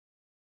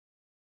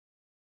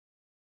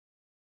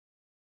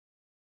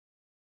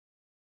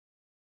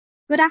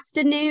Good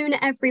afternoon,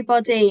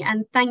 everybody,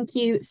 and thank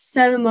you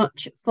so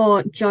much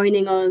for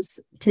joining us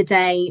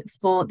today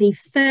for the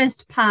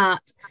first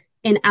part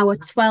in our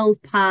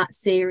 12-part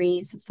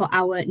series for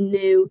our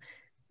new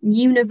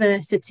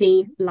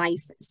University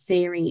Life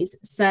series.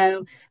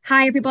 So,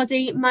 hi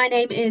everybody, my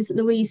name is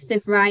Louise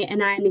Sivewright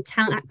and I am the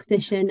Talent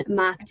Acquisition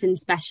Marketing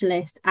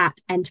Specialist at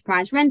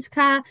Enterprise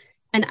Rent-A-Car,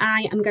 and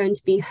I am going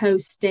to be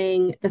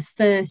hosting the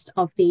first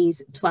of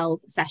these 12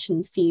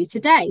 sessions for you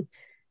today.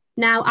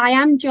 Now, I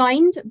am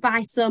joined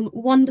by some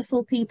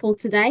wonderful people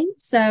today.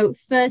 So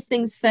first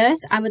things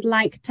first, I would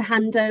like to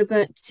hand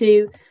over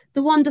to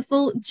the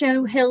wonderful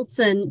Jo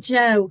Hilton.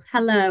 Jo,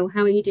 hello.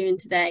 How are you doing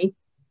today?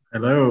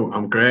 Hello,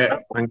 I'm great.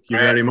 Thank you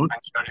very much.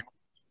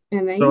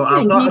 Amazing.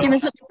 Can you give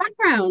us a little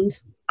background?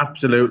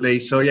 Absolutely.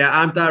 So yeah,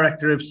 I'm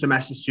director of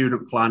Semester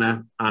Student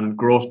Planner and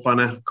Growth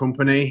Planner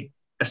company.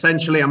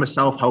 Essentially, I'm a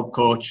self-help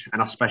coach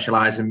and I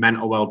specialise in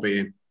mental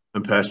well-being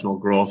and personal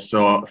growth.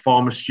 So a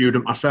former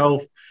student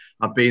myself,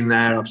 I've been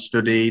there, I've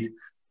studied,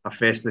 I've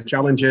faced the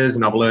challenges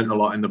and I've learned a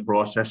lot in the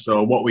process.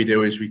 So what we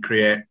do is we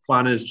create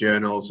planners,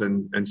 journals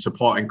and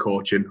supporting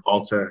coaching,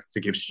 all to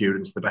give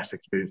students the best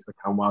experience they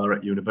can while they're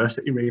at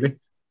university, really.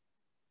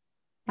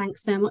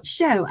 Thanks so much,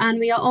 Jo. And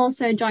we are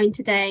also joined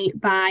today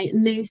by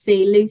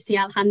Lucy. Lucy,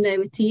 I'll hand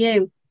over to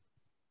you.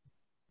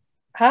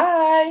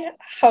 Hi,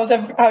 how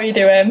are you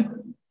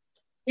doing?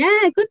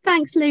 Yeah, good,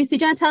 thanks, Lucy.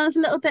 Do you want to tell us a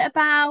little bit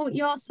about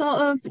your sort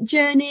of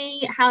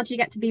journey? How did you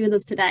get to be with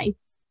us today?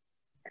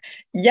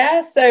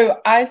 Yeah, so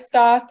I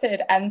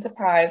started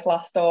Enterprise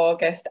last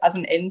August as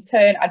an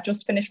intern. I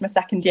just finished my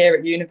second year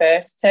at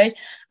university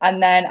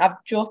and then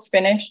I've just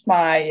finished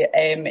my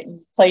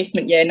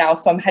placement year now,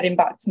 so I'm heading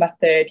back to my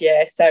third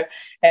year. So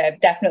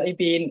definitely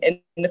being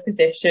in the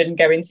position,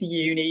 going to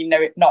uni,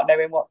 not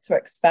knowing what to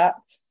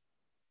expect.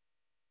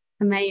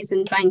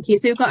 Amazing, thank you.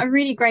 So we've got a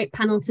really great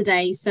panel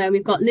today. So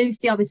we've got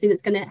Lucy, obviously,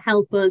 that's going to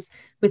help us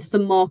with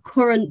some more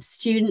current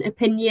student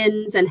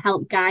opinions and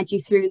help guide you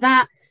through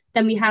that.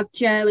 Then we have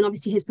Jo and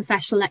obviously his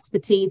professional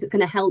expertise. It's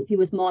going to help you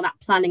with more of that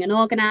planning and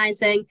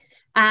organising.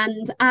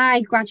 And I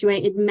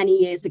graduated many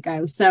years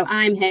ago, so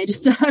I'm here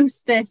just to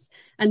host this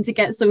and to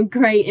get some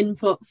great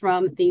input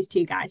from these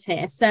two guys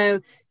here.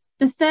 So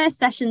the first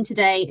session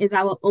today is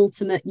our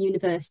ultimate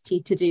university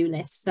to-do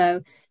list.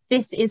 So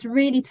this is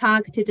really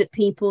targeted at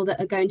people that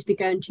are going to be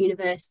going to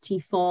university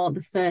for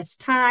the first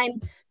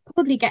time,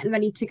 probably getting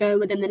ready to go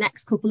within the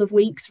next couple of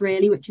weeks,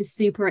 really, which is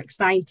super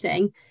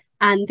exciting.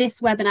 And this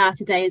webinar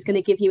today is going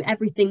to give you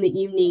everything that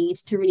you need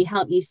to really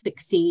help you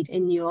succeed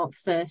in your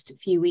first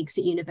few weeks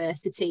at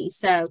university.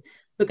 So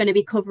we're going to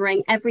be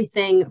covering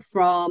everything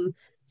from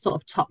sort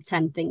of top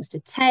 10 things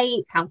to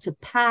take, how to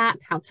pack,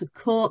 how to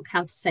cook,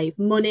 how to save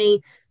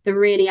money. There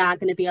really are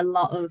going to be a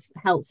lot of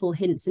helpful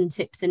hints and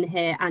tips in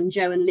here. And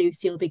Jo and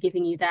Lucy will be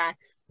giving you their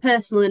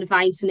personal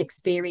advice and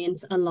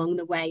experience along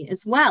the way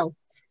as well.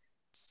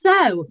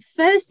 So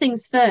first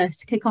things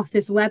first, to kick off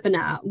this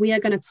webinar, we are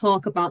going to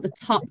talk about the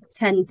top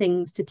 10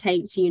 things to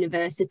take to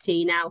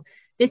university. Now,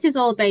 this is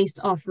all based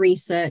off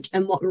research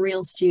and what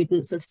real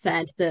students have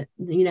said that,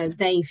 you know,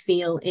 they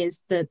feel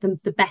is the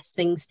best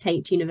things to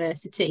take to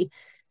university.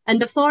 And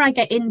before I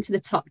get into the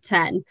top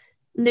 10,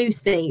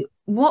 Lucy,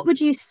 what would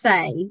you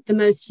say the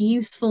most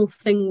useful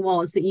thing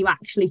was that you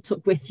actually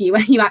took with you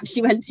when you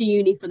actually went to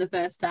uni for the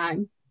first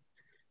time?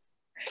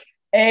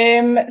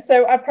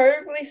 So I'd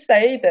probably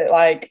say that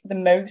like the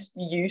most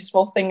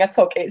useful thing I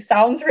took, it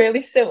sounds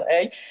really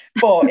silly,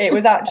 but it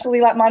was actually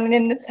like my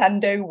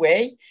Nintendo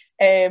Wii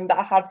that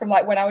I had from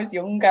like when I was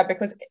younger,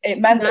 because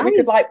it meant that we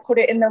could like put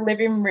it in the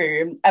living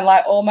room and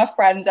like all my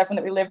friends, everyone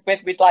that we lived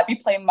with, we'd like be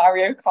playing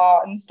Mario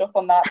Kart and stuff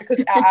on that,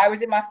 because I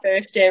was in my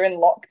first year in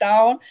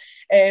lockdown.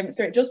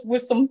 So it just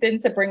was something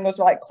to bring us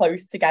like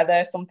close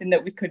together, something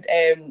that we could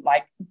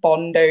like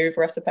bond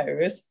over, I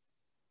suppose.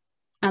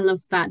 I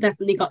love that.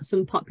 Definitely got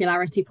some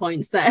popularity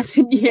points there,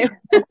 didn't you?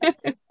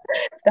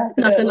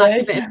 Nothing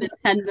like a bit of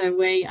Nintendo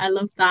Wii. I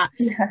love that.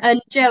 Yeah. And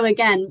Jo,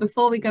 again,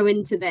 before we go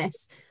into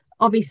this,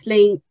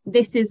 obviously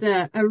this is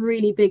a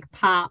really big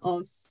part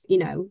of, you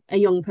know, a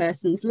young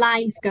person's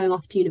life, going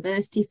off to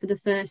university for the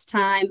first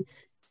time.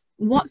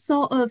 What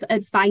sort of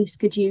advice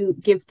could you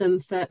give them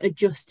for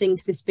adjusting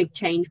to this big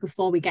change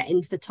before we get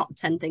into the top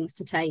 10 things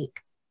to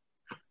take?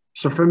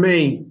 So for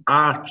me,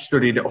 I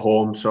studied at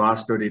home. So I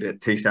studied at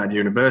Teesside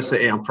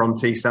University. I'm from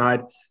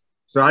Teesside.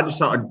 So I just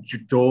sort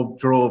of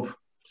drove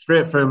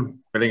straight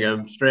from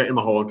Billingham, straight in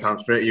my hometown,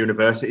 straight to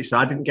university. So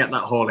I didn't get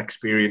that whole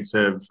experience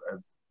of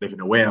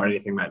living away or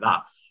anything like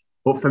that.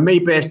 But for me,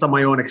 based on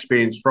my own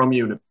experience from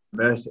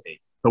university,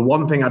 the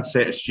one thing I'd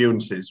say to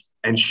students is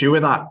ensure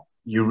that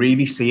you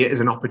really see it as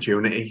an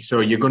opportunity.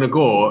 So you're going to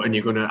go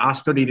and I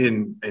studied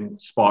in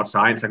sports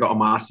science. I got a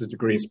master's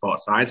degree in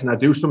sports science and I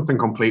do something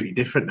completely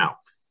different now.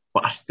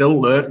 But I still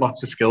learned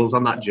lots of skills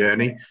on that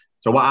journey.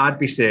 So what I'd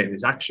be saying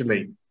is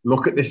actually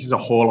look at this as a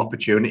whole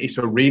opportunity.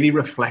 So really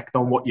reflect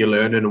on what you're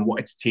learning and what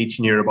it's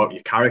teaching you about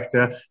your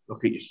character.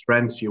 Look at your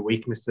strengths, your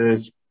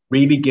weaknesses,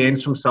 really gain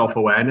some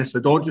self-awareness. So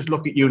don't just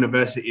look at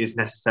university as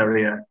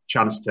necessarily a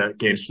chance to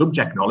gain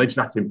subject knowledge.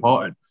 That's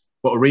important.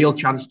 but a real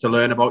chance to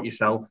learn about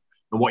yourself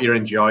and what you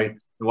enjoy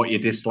and what you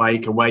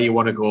dislike and where you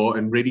want to go,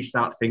 and really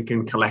start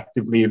thinking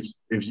collectively of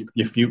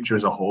your future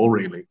as a whole,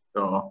 really.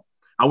 So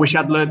I wish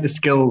I'd learned the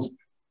skills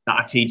that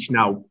I teach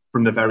now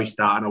from the very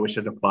start, and I wish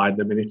I'd applied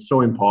them. And it's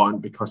so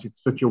important because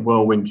it's such a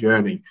whirlwind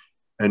journey,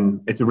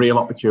 and it's a real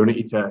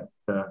opportunity to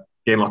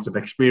gain lots of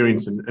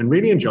experience and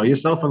really enjoy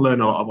yourself and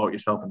learn a lot about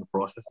yourself in the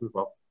process as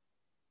well.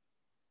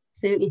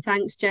 Absolutely.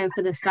 Thanks, Joe,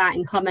 for the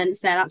starting comments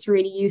there. That's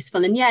really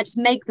useful. And yeah, just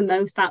make the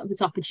most out of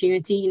this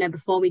opportunity. You know,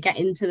 before we get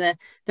into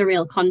the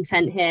real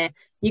content here,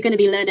 you're going to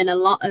be learning a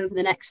lot over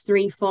the next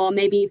 3, 4,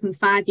 maybe even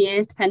 5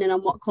 years, depending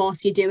on what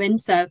course you're doing.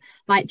 So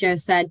like Joe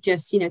said,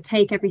 just, you know,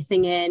 take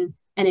everything in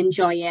and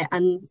enjoy it,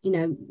 and, you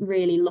know,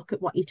 really look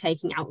at what you're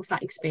taking out of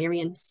that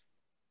experience.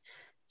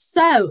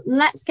 So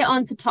let's get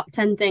on to top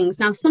 10 things.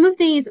 Now, some of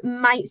these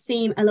might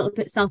seem a little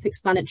bit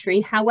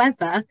self-explanatory.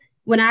 However,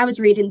 when I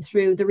was reading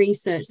through the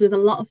research, there's a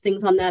lot of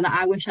things on there that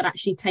I wish I'd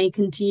actually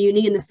taken to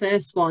uni. And the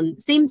first one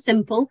seems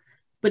simple,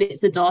 but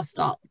it's a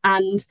doorstop.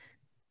 And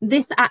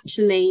this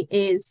actually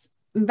is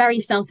very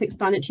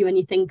self-explanatory when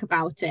you think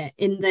about it,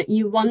 in that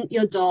you want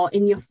your door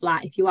in your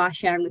flat, if you are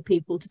sharing with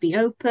people, to be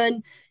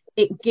open.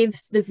 It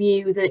gives the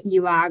view that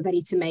you are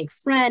ready to make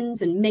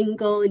friends and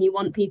mingle, and you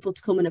want people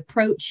to come and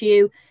approach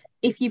you.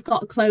 If you've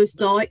got a closed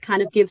door, it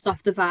kind of gives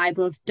off the vibe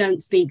of,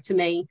 don't speak to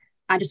me,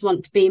 I just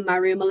want to be in my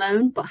room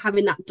alone. But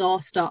having that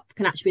doorstop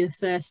can actually be the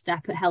first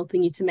step at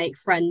helping you to make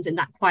friends in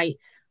that quite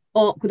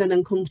awkward and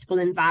uncomfortable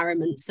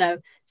environment. So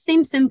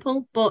seems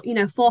simple, but, you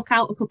know, fork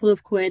out a couple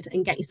of quid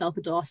and get yourself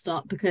a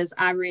doorstop, because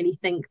I really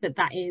think that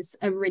that is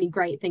a really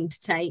great thing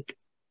to take.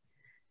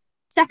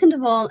 Second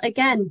of all,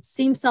 again,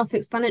 seems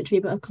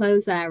self-explanatory, but a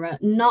clothes area.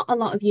 Not a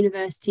lot of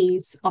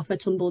universities offer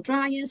tumble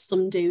dryers.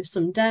 Some do,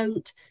 some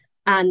don't.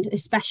 And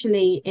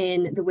especially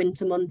in the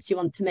winter months, you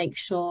want to make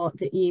sure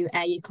that you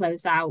air your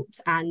clothes out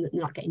and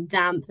they're not getting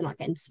damp, they're not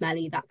getting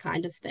smelly, that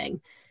kind of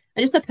thing.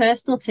 And just a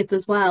personal tip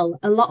as well,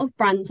 a lot of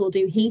brands will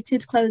do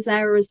heated clothes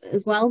areas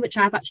as well, which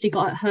I've actually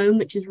got at home,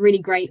 which is really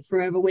great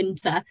for over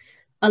winter.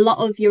 A lot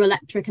of your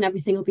electric and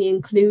everything will be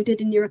included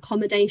in your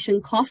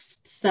accommodation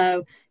costs.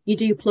 So you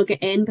do plug it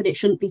in, but it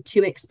shouldn't be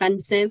too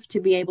expensive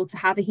to be able to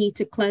have a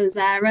heated clothes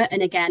area.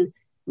 And again,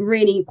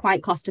 really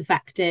quite cost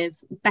effective,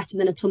 better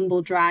than a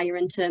tumble dryer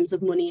in terms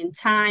of money and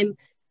time,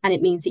 and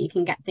it means that you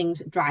can get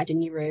things dried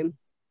in your room.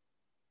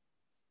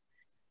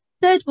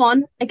 Third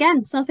one,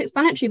 again,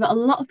 self-explanatory, but a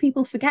lot of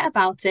people forget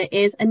about it,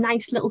 is a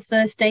nice little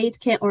first aid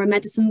kit or a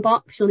medicine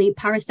box. You'll need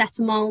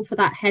paracetamol for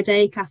that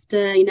headache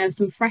after, you know,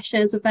 some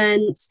freshers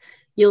events.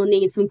 You'll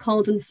need some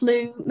cold and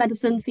flu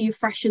medicine for your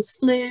freshers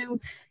flu,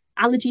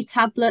 allergy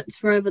tablets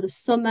for over the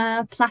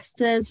summer,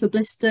 plasters for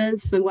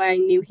blisters, for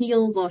wearing new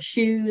heels or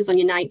shoes on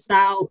your nights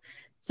out.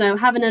 So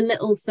having a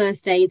little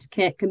first aid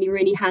kit can be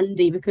really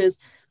handy, because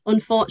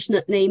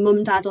unfortunately,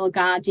 mum, dad or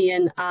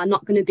guardian are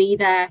not going to be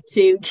there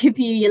to give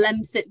you your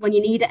Lemsip when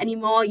you need it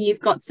anymore. You've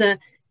got to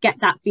get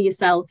that for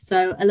yourself.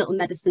 So a little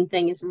medicine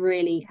thing is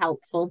really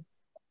helpful.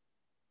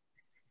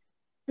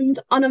 And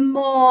on a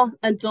more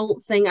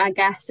adult thing, I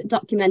guess,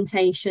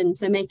 documentation.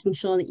 So making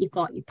sure that you've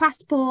got your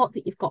passport,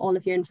 that you've got all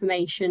of your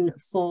information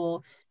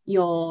for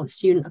your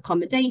student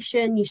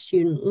accommodation, your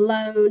student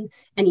loan,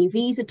 any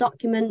visa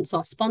documents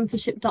or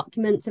sponsorship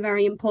documents are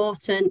very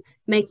important.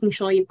 Making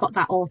sure you've got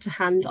that all to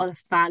hand on a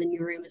file in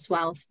your room as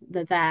well, so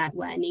they're there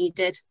where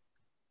needed.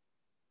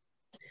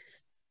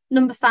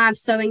 Number 5,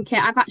 sewing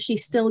kit. I've actually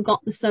still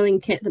got the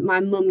sewing kit that my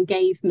mum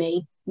gave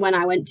me when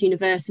I went to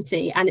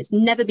university, and it's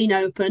never been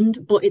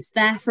opened, but it's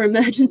there for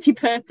emergency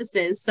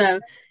purposes. So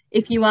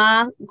if you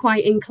are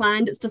quite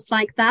inclined at stuff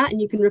like that and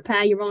you can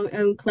repair your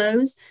own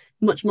clothes,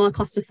 much more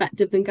cost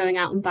effective than going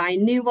out and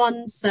buying new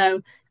ones.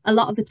 So a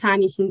lot of the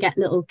time you can get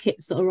little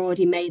kits that are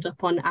already made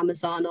up on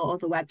Amazon or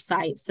other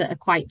websites that are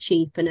quite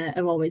cheap and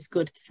are always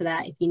good for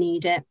that if you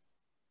need it.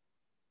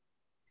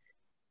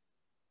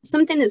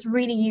 Something that's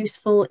really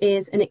useful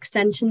is an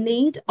extension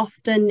lead.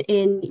 Often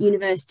in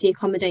university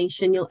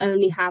accommodation, you'll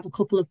only have a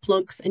couple of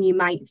plugs, and you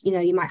might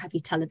have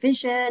your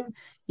television,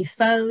 your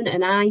phone,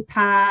 an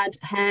iPad,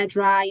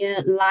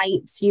 hairdryer,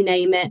 lights, you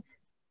name it,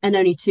 and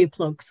only 2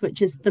 plugs,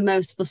 which is the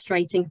most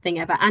frustrating thing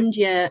ever. And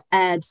your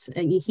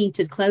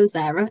heated clothes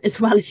area as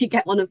well, if you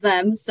get one of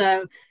them.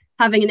 So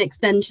having an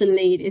extension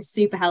lead is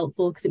super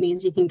helpful, because it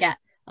means you can get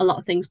a lot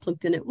of things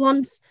plugged in at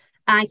once.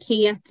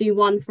 IKEA do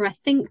one for, I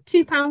think,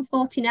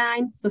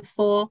 £2.49 for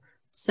 4.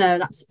 So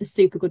that's a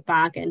super good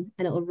bargain,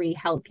 and it'll really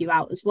help you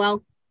out as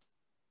well.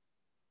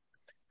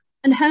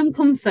 And home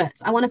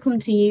comforts. I want to come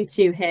to you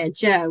two here.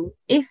 Joe,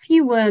 if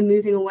you were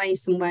moving away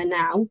somewhere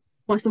now,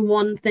 what's the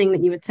one thing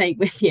that you would take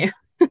with you?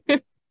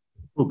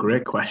 Oh,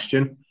 great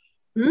question.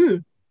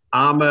 Mm.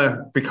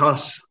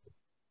 Because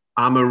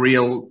I'm a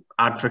real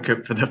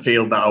advocate for the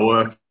field that I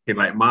work in,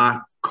 like my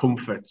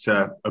comforts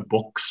are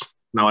books.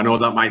 Now, I know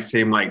that might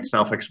seem like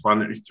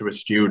self-explanatory to a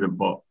student,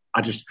 but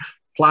I just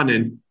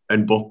planning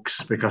and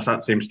books, because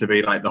that seems to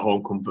be like the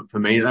home comfort for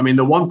me. I mean,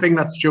 the one thing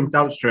that's jumped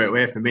out straight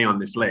away for me on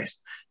this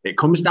list, it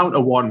comes down to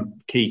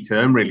one key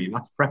term, really, and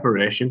that's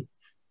preparation.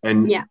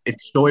 And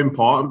it's so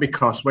important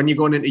because when you're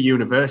going into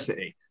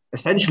university,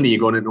 essentially you're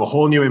going into a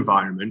whole new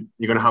environment.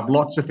 You're going to have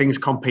lots of things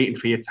competing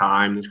for your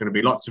time. There's going to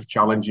be lots of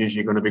challenges.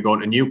 You're going to be going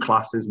to new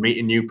classes,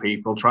 meeting new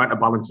people, trying to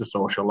balance a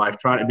social life,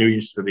 trying to do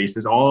your studies.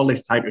 There's all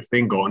this type of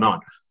thing going on.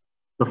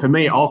 So for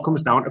me, it all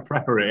comes down to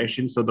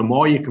preparation. So the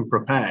more you can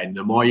prepare and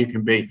the more you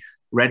can be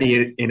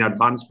ready in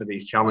advance for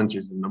these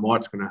challenges, and the more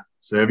it's going to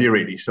serve you,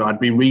 really. So I'd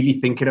be really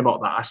thinking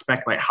about that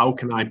aspect, like how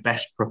can I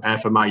best prepare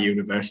for my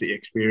university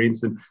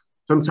experience? And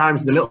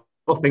sometimes the little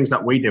things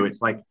that we do,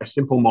 it's like a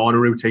simple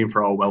morning routine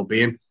for our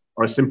well-being,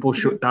 or a simple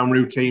shutdown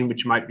routine,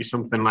 which might be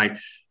something like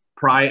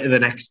prior to the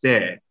next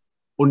day,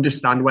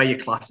 understand where your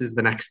class is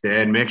the next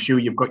day and make sure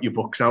you've got your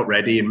books out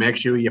ready and make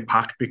sure you're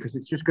packed, because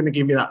it's just going to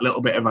give you that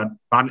little bit of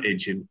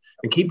advantage and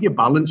keep you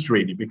balanced,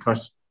 really,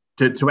 because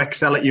to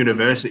excel at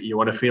university, you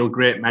want to feel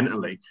great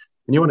mentally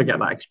and you want to get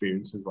that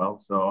experience as well.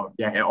 So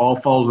yeah, it all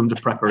falls under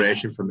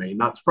preparation for me. And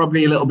that's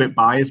probably a little bit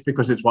biased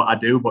because it's what I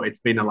do, but it's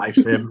been a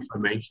lifesaver for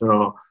me.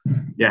 So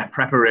yeah,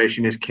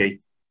 preparation is key.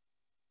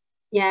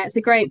 Yeah, it's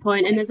a great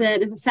point. And there's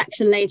a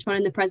section later on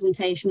in the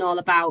presentation all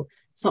about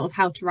sort of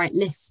how to write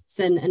lists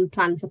and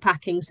plan for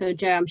packing. So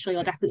Jo, I'm sure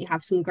you'll definitely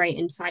have some great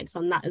insights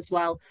on that as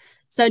well.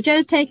 So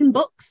Jo's taking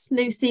books.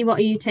 Lucy, what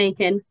are you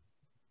taking?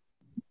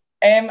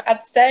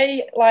 I'd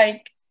say,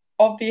 like,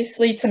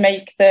 obviously to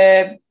make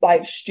the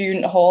like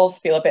student halls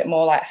feel a bit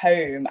more like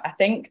home, I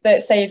think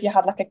that, say, if you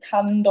had like a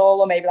candle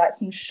or maybe like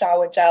some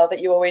shower gel that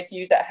you always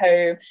use at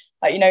home,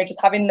 like, you know,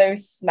 just having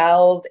those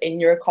smells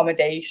in your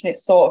accommodation, it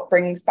sort of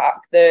brings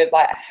back the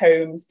like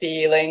home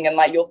feeling, and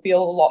like you'll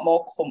feel a lot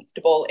more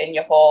comfortable in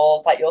your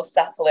halls, like you'll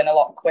settle in a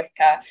lot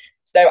quicker.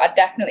 So I'd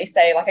definitely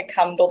say like a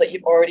candle that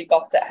you've already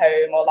got at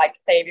home, or like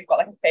say if you've got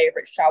like a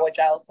favourite shower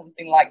gel,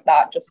 something like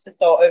that, just to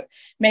sort of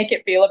make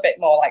it feel a bit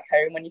more like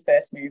home when you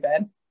first move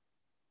in.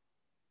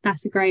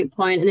 That's a great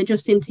point. And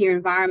adjusting to your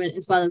environment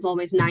as well is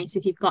always nice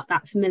if you've got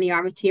that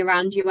familiarity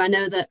around you. I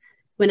know that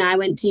when I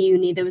went to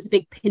uni, there was a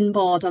big pin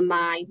board on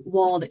my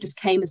wall that just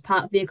came as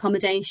part of the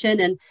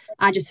accommodation. And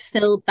I just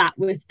filled that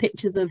with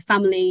pictures of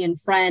family and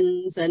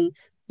friends and,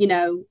 you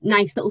know,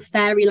 nice little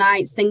fairy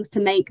lights, things to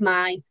make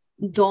my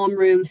dorm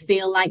room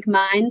feel like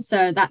mine.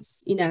 So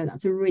that's, you know,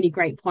 that's a really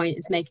great point,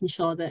 is making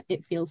sure that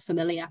it feels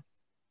familiar.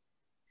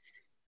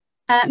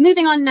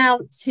 Moving on now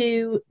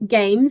to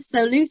games.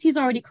 So Lucy's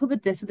already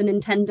covered this with a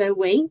Nintendo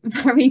Wii,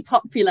 very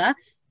popular.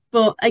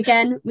 But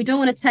again, we don't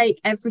want to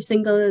take every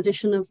single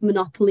edition of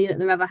Monopoly that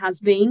there ever has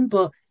been,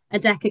 but a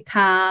deck of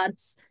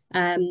cards,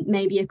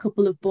 maybe a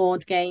couple of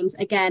board games,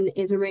 again,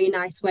 is a really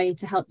nice way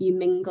to help you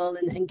mingle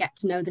and get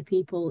to know the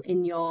people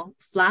in your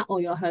flat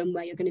or your home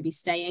where you're going to be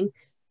staying.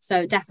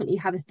 So definitely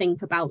have a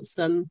think about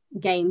some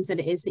games that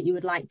it is that you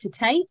would like to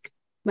take,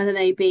 whether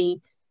they be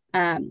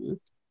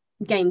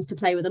games to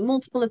play with a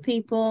multiple of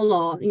people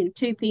or, you know,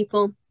 2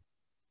 people.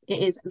 It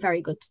is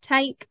very good to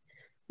take.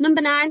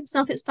 Number 9,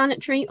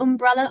 self-explanatory,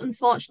 umbrella.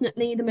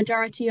 Unfortunately, the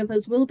majority of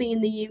us will be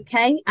in the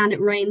UK and it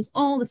rains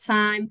all the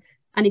time.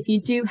 And if you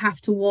do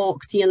have to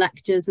walk to your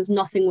lectures, there's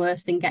nothing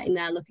worse than getting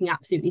there looking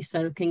absolutely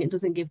soaking. It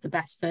doesn't give the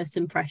best first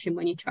impression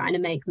when you're trying to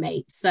make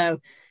mates. So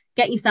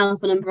get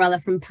yourself an umbrella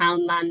from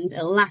Poundland.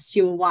 It'll last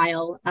you a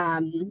while.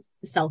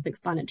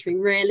 Self-explanatory,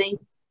 really.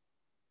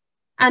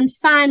 And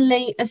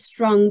finally, a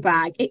strong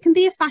bag. It can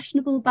be a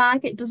fashionable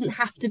bag. It doesn't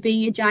have to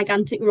be a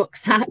gigantic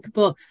rucksack,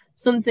 but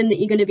something that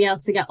you're going to be able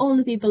to get all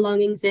of your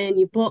belongings in,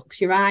 your books,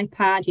 your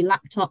iPad, your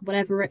laptop,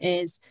 whatever it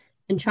is,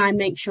 and try and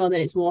make sure that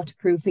it's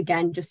waterproof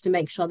again, just to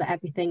make sure that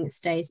everything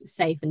stays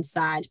safe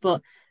inside.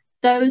 But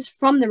those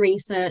from the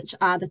research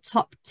are the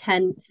top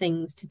 10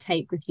 things to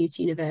take with you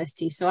to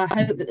university. So I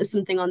hope that there's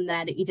something on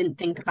there that you didn't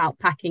think about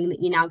packing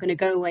that you're now going to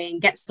go away and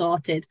get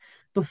sorted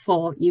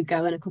before you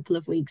go in a couple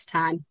of weeks'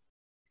 time.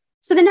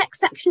 So the next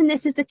section in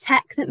this is the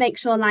tech that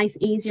makes your life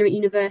easier at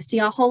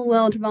university. Our whole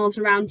world revolves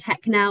around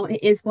tech now.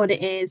 It is what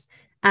it is.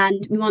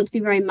 And we want to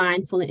be very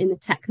mindful in the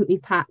tech that we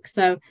pack.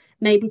 So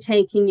maybe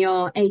taking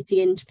your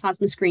 80-inch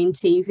plasma screen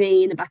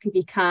TV in the back of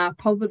your car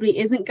probably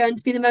isn't going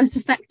to be the most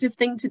effective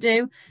thing to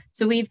do.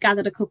 So we've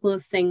gathered a couple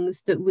of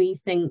things that we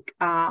think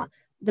are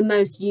the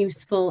most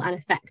useful and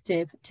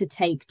effective to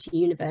take to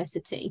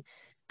university.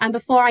 And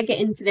before I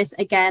get into this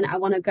again, I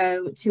want to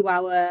go to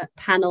our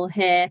panel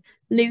here.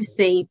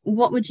 Lucy,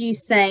 what would you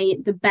say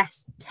the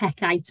best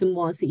tech item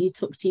was that you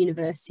took to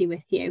university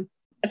with you?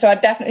 So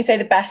I'd definitely say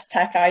the best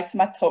tech item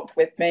I took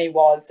with me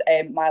was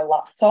my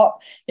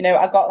laptop. You know,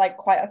 I got like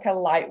quite like a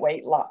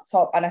lightweight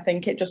laptop, and I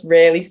think it just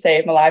really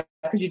saved my life,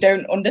 because you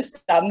don't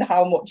understand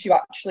how much you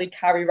actually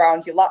carry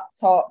around your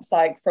laptops,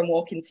 like from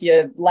walking to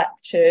your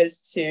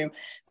lectures to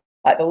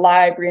like the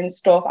library and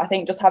stuff. I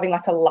think just having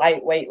like a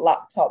lightweight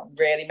laptop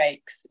really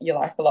makes your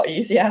life a lot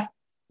easier.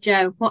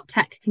 Jo, what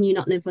tech can you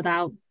not live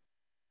without?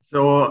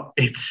 So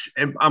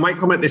I might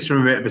come at this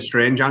from a bit of a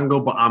strange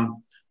angle, but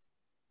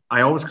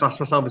I always class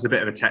myself as a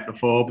bit of a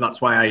technophobe.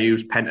 That's why I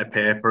use pen to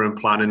paper and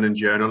planning and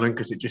journaling,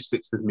 because it just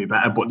sits with me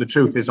better. But the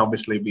truth is,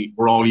 obviously,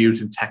 we're all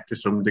using tech to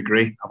some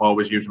degree. I've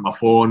always used my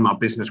phone. My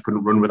business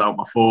couldn't run without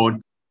my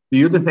phone.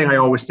 The other thing I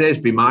always say is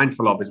be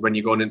mindful of is when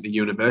you're going into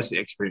university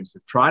experience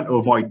of trying to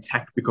avoid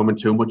tech becoming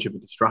too much of a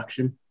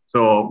distraction.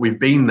 So we've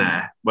been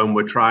there when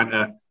we're trying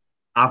to,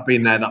 I've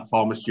been there, that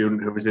former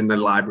student who was in the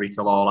library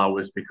till all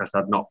hours because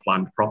I'd not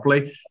planned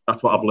properly.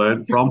 That's what I've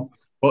learned from.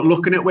 But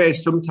looking at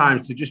ways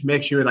sometimes to just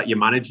make sure that you're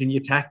managing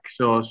your tech.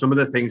 So some of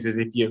the things is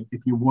if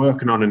you're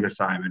working on an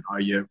assignment or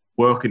you're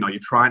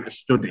trying to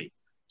study,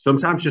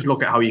 sometimes just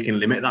look at how you can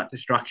limit that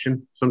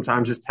distraction.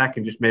 Sometimes it's tech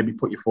and just maybe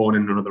put your phone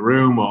in another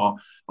room or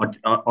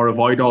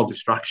avoid all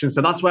distractions.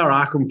 So that's where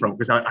I come from,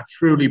 because I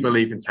truly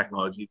believe in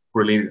technology. It's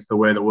brilliant. It's the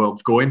way the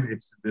world's going.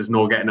 There's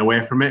no getting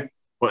away from it.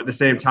 But at the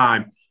same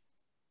time,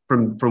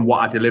 from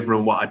what I deliver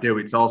and what I do,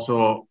 it's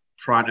also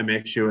trying to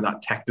make sure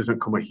that tech doesn't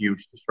become a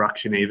huge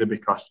distraction either,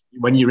 because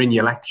when you're in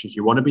your lectures,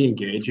 you want to be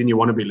engaging, you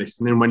want to be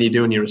listening. When you're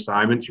doing your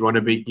assignments, you want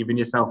to be giving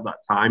yourself that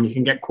time. You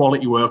can get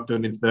quality work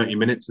done in 30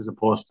 minutes as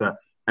opposed to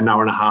an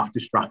hour and a half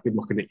distracted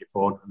looking at your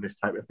phone and this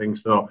type of thing.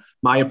 So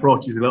my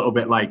approach is a little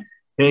bit like,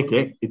 take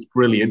it, it's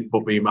brilliant,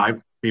 but be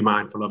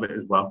mindful of it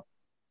as well.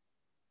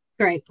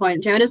 Great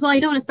point, Joe. And as well,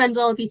 you don't want to spend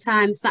all of your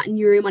time sat in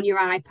your room on your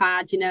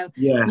iPad.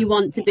 You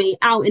want to be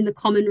out in the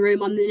common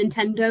room on the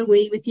Nintendo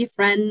Wii with your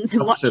friends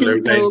and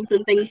watching films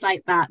and things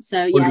like that.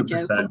 So yeah, 100%.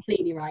 Joe,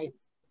 completely right.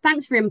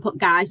 Thanks for your input,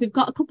 guys. We've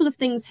got a couple of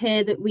things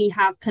here that we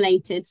have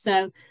collated.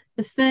 So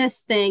the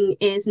first thing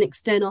is an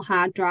external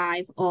hard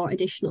drive or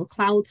additional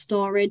cloud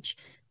storage.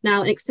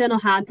 Now, an external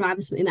hard drive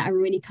is something that I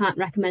really can't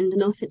recommend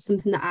enough. It's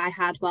something that I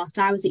had whilst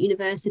I was at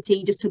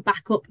university, just to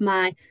back up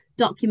my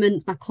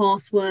documents, my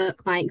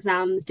coursework, my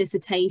exams,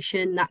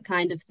 dissertation, that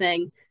kind of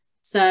thing.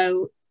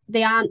 So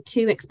they aren't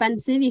too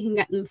expensive. You can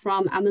get them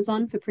from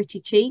Amazon for pretty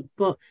cheap,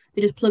 but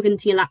they just plug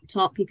into your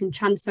laptop. You can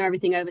transfer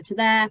everything over to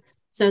there,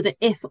 so that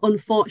if,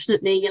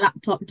 unfortunately, your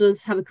laptop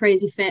does have a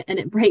crazy fit and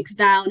it breaks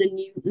down and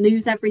you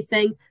lose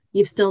everything,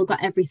 you've still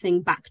got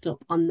everything backed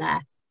up on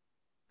there.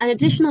 An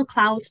additional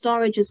cloud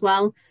storage as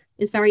well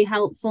is very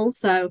helpful.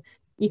 So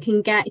you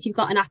can get, if you've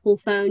got an Apple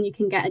phone, you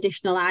can get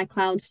additional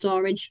iCloud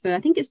storage for, I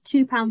think it's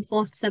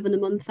 £2.47 a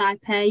month I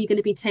pay. You're going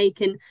to be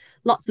taking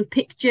lots of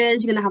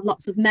pictures. You're going to have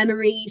lots of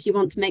memories. You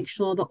want to make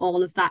sure that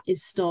all of that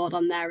is stored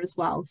on there as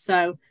well.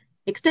 So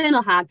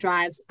external hard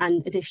drives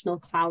and additional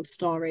cloud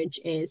storage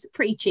is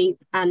pretty cheap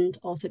and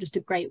also just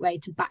a great way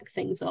to back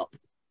things up.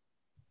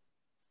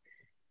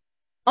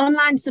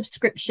 Online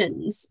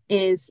subscriptions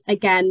is,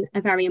 again,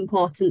 a very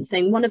important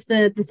thing. One of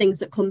the things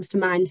that comes to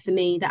mind for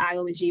me that I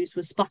always use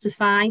was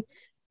Spotify.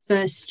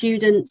 For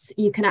students,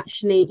 you can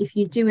actually, if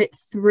you do it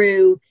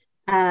through,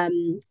 I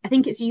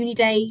think it's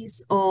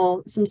Unidays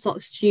or some sort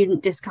of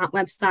student discount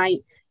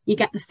website, you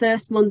get the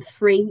first month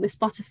free with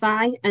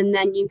Spotify, and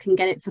then you can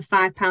get it for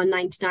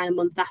 £5.99 a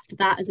month after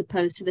that, as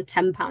opposed to the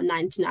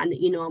 £10.99 that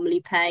you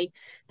normally pay.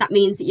 That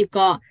means that you've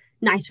got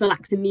nice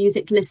relaxing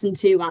music to listen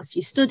to whilst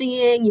you're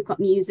studying. You've got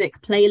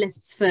music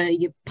playlists for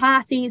your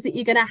parties that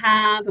you're going to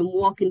have and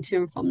walking to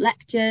and from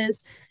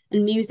lectures.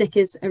 And music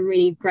is a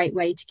really great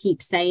way to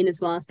keep sane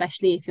as well,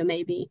 especially if you're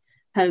maybe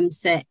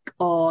homesick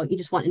or you're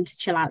just wanting to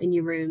chill out in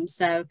your room.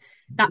 So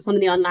that's one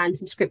of the online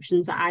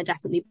subscriptions that I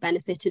definitely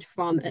benefited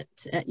from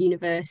at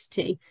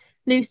university.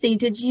 Lucy,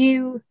 did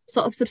you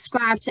sort of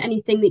subscribe to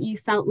anything that you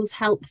felt was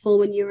helpful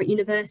when you were at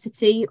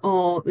university,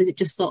 or was it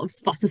just sort of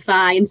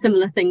Spotify and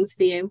similar things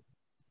for you?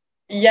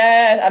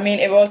 Yeah, I mean,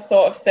 it was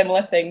sort of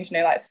similar things,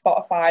 like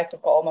Spotify, so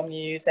I've got all my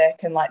music,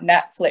 and like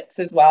Netflix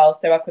as well,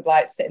 so I could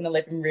like sit in the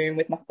living room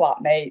with my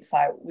flatmates,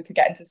 like we could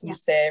get into some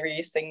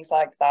series, things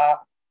like that.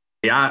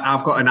 Yeah,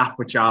 I've got an app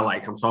which I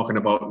like. I'm talking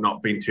about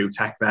not being too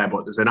tech there,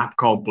 but there's an app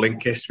called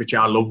Blinkist, which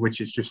I love,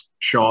 which is just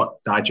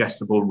short,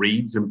 digestible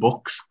reads and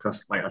books,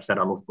 because like I said,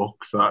 I love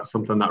books, so that's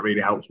something that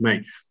really helps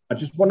me. I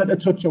just wanted to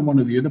touch on one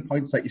of the other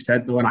points that you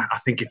said, though, and I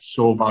think it's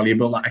so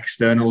valuable, that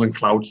external and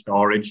cloud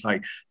storage,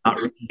 like that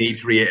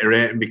needs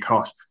reiterating,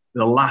 because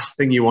the last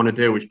thing you want to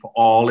do is put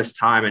all this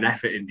time and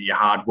effort into your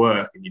hard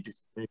work and your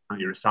dissertation or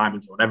your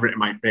assignments or whatever it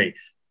might be,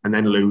 and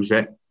then lose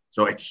it.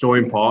 So it's so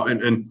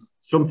important. And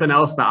something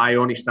else that I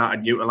only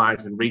started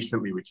utilising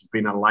recently, which has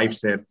been a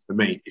lifesaver for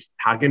me, is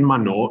tagging my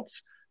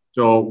notes.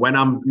 So when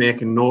I'm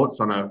making notes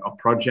on a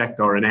project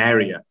or an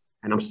area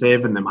and I'm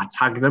saving them, I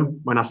tag them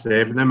when I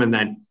save them, and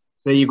then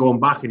say you're going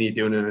back and you're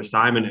doing an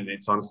assignment and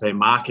it's on, say,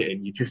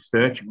 marketing, you just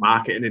search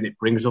marketing and it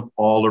brings up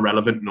all the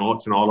relevant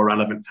notes and all the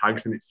relevant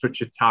tags, and it's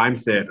such a time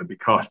saver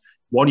because,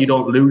 one, you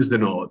don't lose the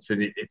notes,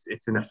 and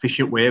it's an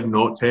efficient way of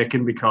note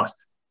taking, because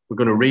we're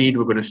going to read,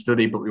 we're going to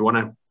study, but we want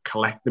to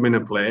collect them in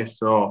a place.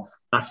 So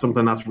that's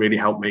something that's really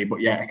helped me.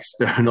 But yeah,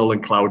 external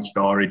and cloud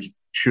storage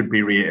should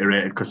be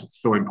reiterated because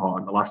it's so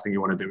important. The last thing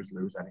you want to do is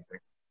lose anything.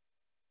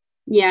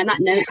 Yeah, and that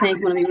note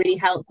taking will be really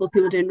helpful.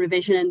 People doing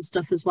revision and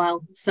stuff as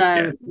well.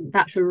 So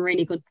that's a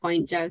really good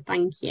point, Joe.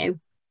 Thank you.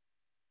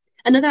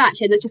 Another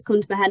actually that's just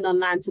come to my head on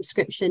online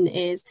subscription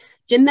is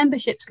gym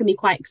memberships can be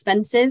quite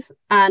expensive,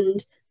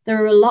 and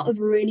there are a lot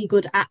of really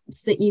good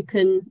apps that you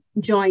can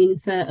join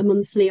for a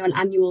monthly or an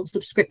annual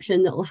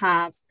subscription that will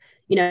have,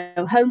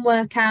 home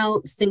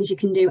workouts, things you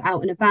can do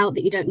out and about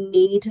that you don't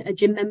need a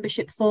gym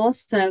membership for.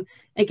 So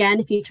again,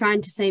 if you're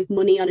trying to save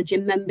money on a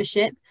gym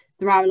membership,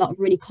 there are a lot of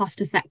really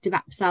cost-effective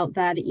apps out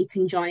there that you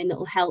can join that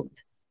will help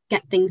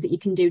get things that you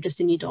can do just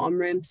in your dorm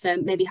room. So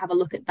maybe have a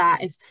look at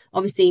that. If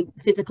obviously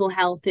physical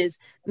health is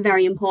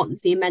very important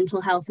for your mental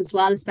health as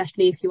well,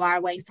 especially if you are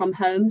away from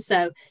home.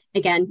 So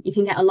again, you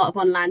can get a lot of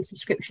online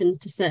subscriptions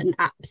to certain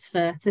apps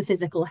for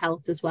physical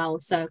health as well.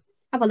 So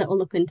have a little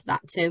look into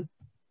that too.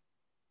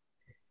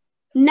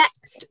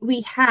 Next,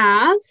 we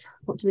have,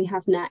 what do we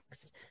have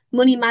next?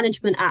 Money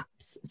management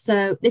apps.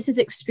 So this is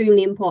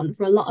extremely important.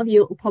 For a lot of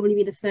you, it will probably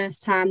be the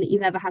first time that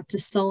you've ever had to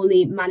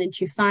solely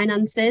manage your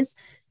finances.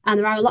 And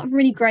there are a lot of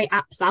really great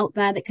apps out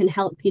there that can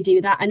help you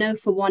do that. I know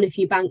for one, if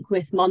you bank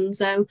with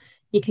Monzo,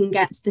 you can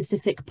get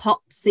specific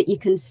pots that you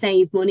can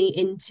save money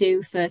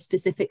into for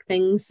specific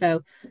things.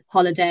 So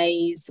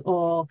holidays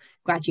or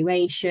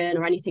graduation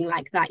or anything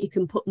like that, you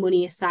can put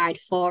money aside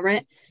for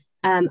it.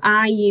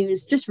 I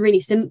use just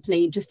really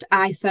simply just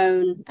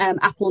iPhone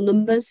Apple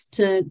numbers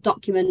to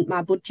document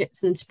my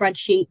budgets and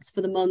spreadsheets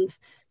for the month,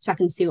 so I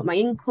can see what my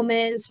income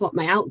is, what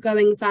my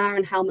outgoings are,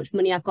 and how much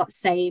money I've got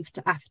saved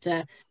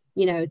after,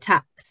 you know,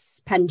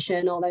 tax,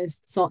 pension, all those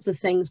sorts of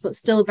things. But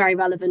still very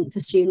relevant for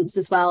students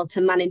as well,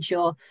 to manage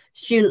your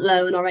student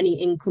loan or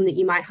any income that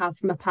you might have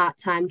from a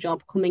part-time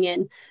job coming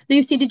in.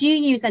 Lucy, did you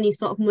use any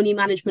sort of money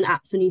management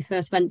apps when you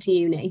first went to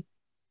uni?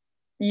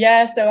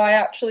 Yeah, so I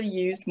actually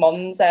used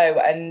Monzo,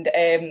 and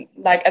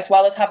like, as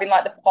well as having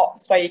like the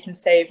pots where you can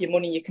save your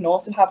money, you can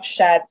also have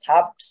shared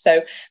tabs.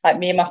 So like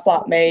me and my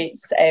flatmates,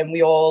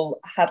 we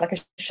all had like a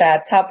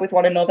shared tab with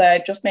one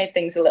another. Just made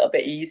things a little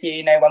bit easier,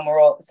 you know, when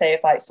we're all, say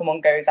if like someone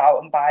goes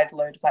out and buys a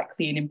load of like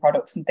cleaning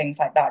products and things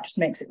like that, just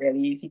makes it really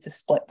easy to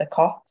split the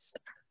cost.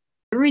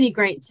 A really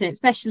great tip,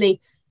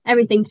 especially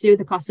everything to do with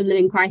the cost of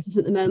living crisis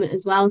at the moment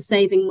as well,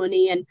 saving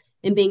money and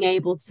being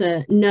able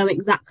to know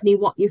exactly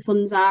what your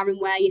funds are and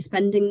where you're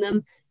spending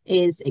them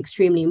is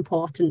extremely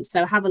important.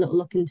 So have a little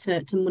look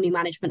into money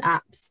management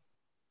apps.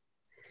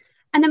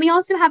 And then we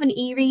also have an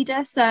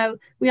e-reader. So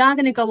we are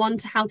going to go on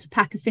to how to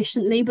pack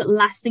efficiently, but the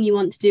last thing you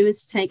want to do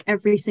is to take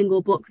every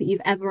single book that you've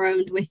ever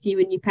owned with you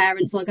in your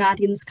parents' or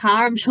guardian's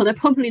car. I'm sure they're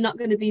probably not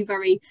going to be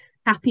very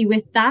happy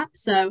with that.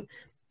 So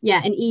yeah,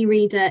 an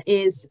e-reader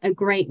is a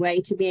great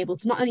way to be able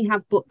to not only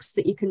have books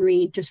that you can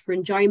read just for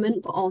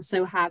enjoyment, but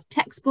also have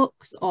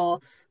textbooks or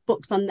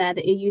books on there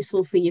that are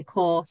useful for your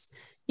course.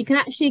 You can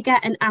actually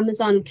get an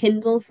Amazon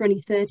Kindle for only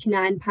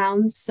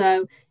 £39.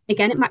 So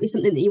again, it might be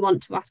something that you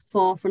want to ask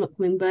for an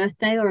upcoming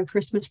birthday or a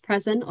Christmas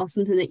present, or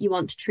something that you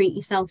want to treat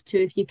yourself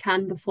to if you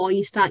can before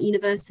you start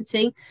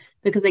university.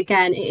 Because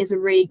again, it is a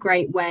really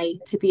great way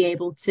to be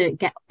able to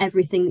get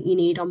everything that you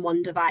need on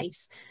one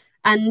device.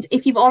 And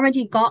if you've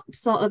already got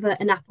sort of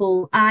an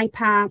Apple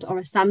iPad or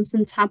a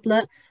Samsung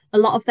tablet, a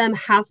lot of them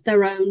have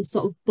their own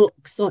sort of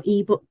books or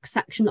ebook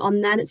section on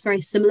there that's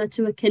very similar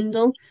to a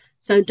Kindle.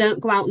 So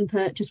don't go out and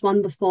purchase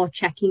one before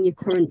checking your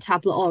current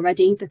tablet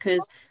already,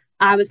 because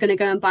I was going to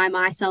go and buy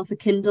myself a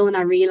Kindle and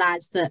I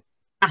realised that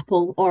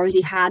Apple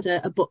already had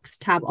a books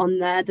tab on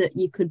there that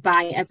you could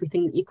buy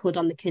everything that you could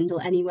on the Kindle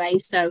anyway.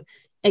 So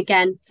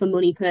again, for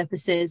money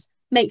purposes,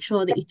 make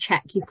sure that you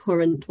check your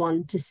current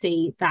one to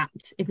see that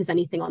if there's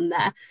anything on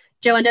there.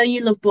 Joe, I know you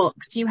love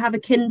books. Do you have a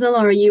Kindle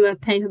or are you a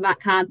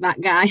paperback,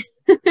 hardback guy?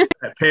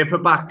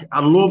 Paperback.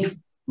 I love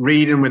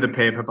reading with a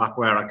paperback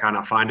where I can.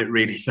 I find it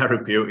really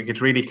therapeutic.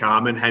 It's really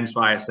calming, hence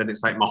why I said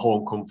it's like my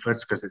home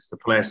comforts, because it's the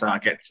place that I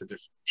get to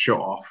just shut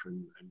off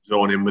and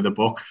zone in with a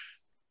book.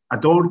 I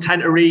don't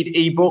tend to read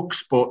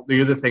ebooks, but the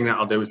other thing that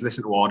I'll do is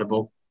listen to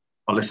Audible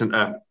or listen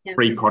to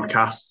free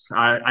podcasts.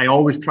 I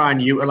always try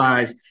and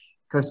utilise,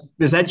 because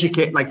there's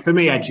like for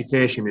me,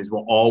 education is we're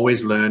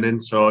always learning.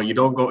 So you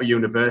don't go to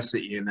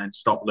university and then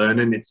stop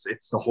learning.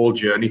 It's the whole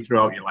journey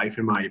throughout your life,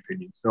 in my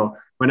opinion. So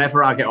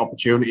whenever I get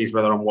opportunities,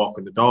 whether I'm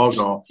walking the dog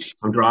or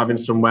I'm driving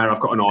somewhere, I've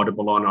got an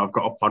Audible on, or I've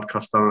got a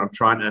podcast on, and I'm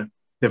trying to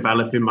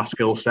develop in my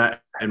skill set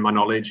and my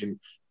knowledge. And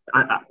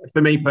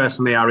for me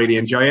personally, I really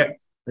enjoy it.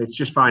 It's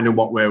just finding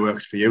what way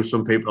works for you.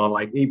 Some people are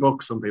like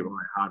ebooks, some people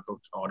like hard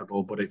books,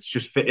 Audible, but it's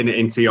just fitting it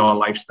into your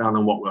lifestyle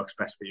and what works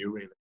best for you,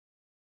 really.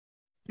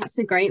 That's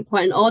a great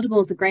point. And Audible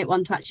is a great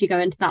one to actually go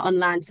into that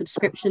online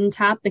subscription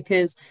tab,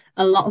 because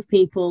a lot of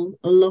people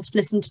love to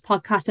listen to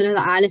podcasts. I know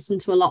that I listen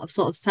to a lot of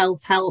sort of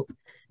self-help,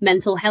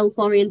 mental health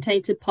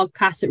orientated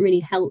podcasts that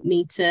really help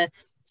me to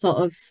sort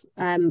of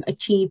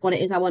achieve what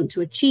it is I want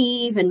to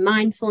achieve, and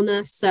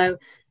mindfulness. So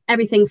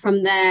everything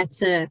from there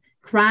to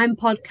crime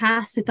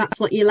podcasts, if that's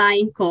what you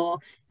like, or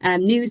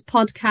news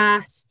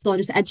podcasts, or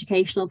just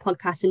educational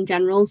podcasts in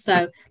general.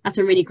 So that's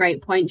a really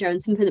great point, Joe,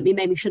 and something that we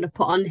maybe should have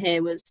put on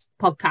here was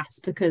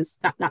podcasts, because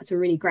that's a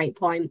really great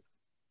point.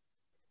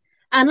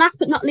 And last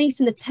but not least,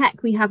 in the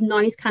tech, we have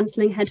noise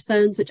cancelling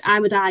headphones, which I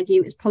would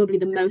argue is probably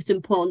the most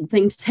important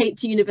thing to take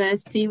to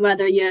university,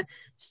 whether you're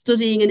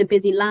studying in a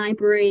busy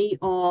library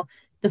or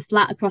the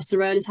flat across the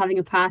road is having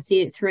a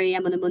party at 3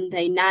 a.m. on a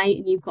Monday night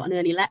and you've got an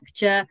early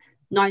lecture.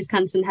 Noise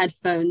cancelling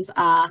headphones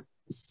are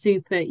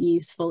super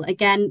useful.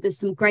 Again, there's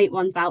some great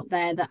ones out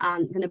there that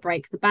aren't going to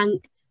break the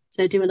bank.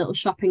 So do a little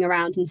shopping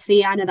around and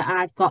see. I know that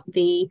I've got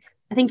the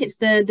I think it's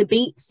the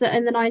Beats that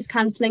are the noise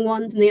cancelling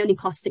ones, and they only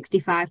cost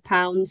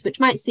 £65, which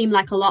might seem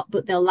like a lot,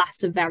 but they'll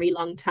last a very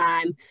long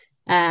time.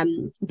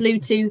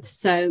 Bluetooth,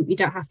 so you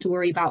don't have to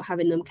worry about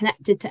having them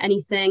connected to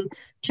anything.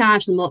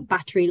 Charge them up,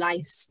 battery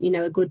life's, you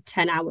know, a good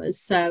 10 hours.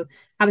 So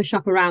have a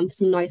shop around for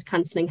some noise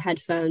cancelling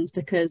headphones,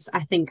 because I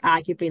think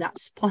arguably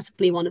that's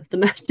possibly one of the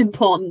most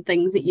important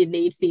things that you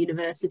need for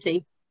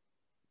university.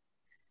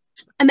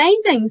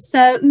 Amazing.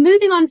 So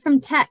moving on from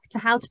tech to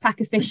how to pack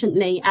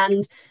efficiently,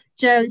 and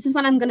Jo, this is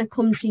when I'm going to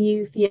come to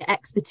you for your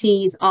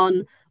expertise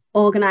on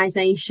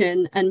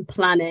organisation and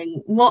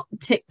planning. What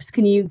tips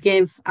can you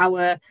give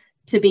our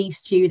to-be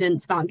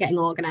students about getting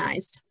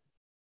organised?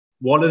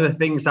 One of the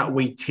things that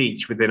we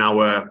teach within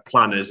our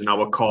planners and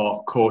our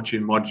core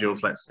coaching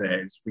modules, let's say,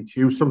 is we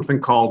choose something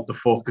called the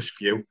focus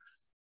few.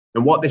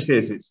 And what this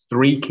is, it's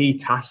 3 key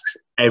tasks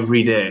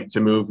every day to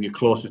move you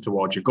closer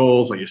towards your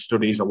goals or your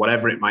studies or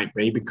whatever it might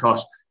be.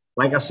 Because,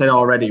 like I said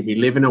already, we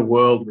live in a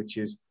world which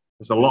is,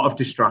 there's a lot of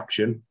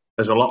distraction.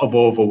 There's a lot of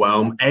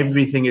overwhelm.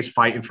 Everything is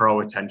fighting for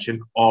our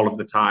attention all of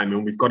the time.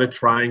 And we've got to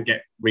try and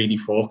get really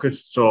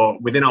focused. So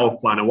within our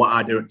planner, what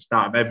I do at the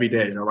start of every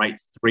day is I write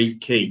 3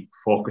 key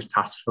focus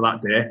tasks for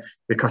that day,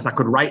 because I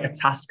could write a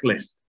task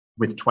list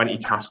with 20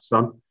 tasks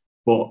on,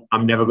 but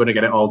I'm never going to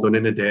get it all done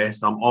in a day.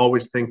 So I'm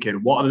always thinking,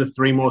 what are the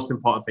 3 most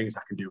important things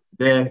I can do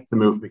today to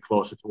move me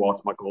closer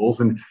towards my goals?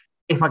 And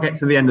if I get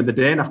to the end of the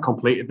day and I've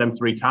completed them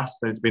 3 tasks,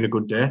 then it's been a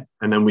good day.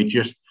 And then we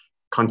just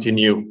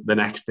continue the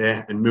next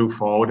day and move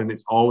forward. And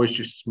it's always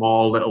just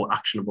small little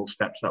actionable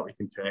steps that we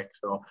can take.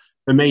 So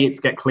for me, it's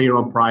get clear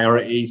on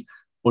priorities,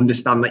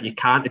 understand that you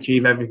can't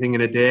achieve everything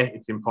in a day.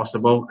 It's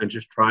impossible. And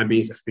just try and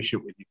be as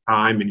efficient with your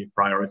time and your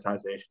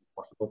prioritization as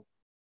possible.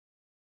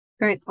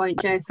 Great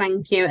point, Jo.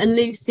 Thank you. And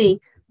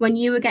Lucy, when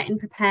you were getting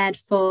prepared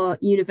for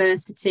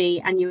university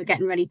and you were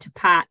getting ready to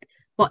pack,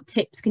 what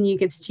tips can you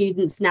give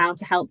students now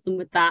to help them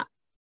with that?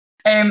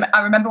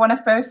 I remember when I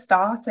first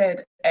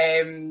started,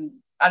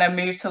 and I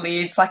moved to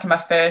Leeds like in my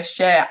first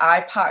year,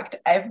 I packed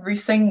every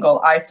single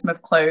item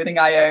of clothing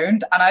I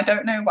owned, and I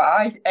don't know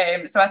why.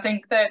 So I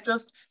think that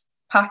just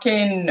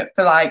packing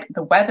for like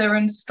the weather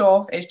and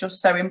stuff is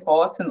just so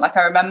important. Like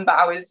I remember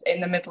I was in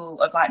the middle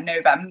of like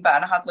November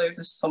and I had loads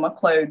of summer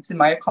clothes in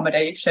my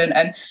accommodation,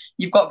 and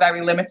you've got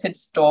very limited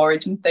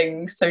storage and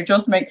things. So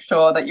just make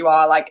sure that you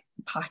are like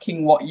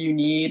packing what you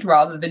need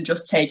rather than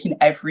just taking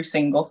every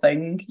single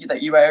thing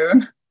that you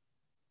own.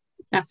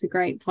 That's a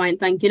great point.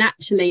 Thank you. And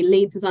actually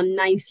leads us on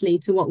nicely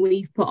to what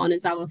we've put on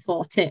as our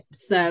 4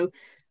 tips. So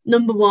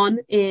number 1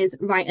 is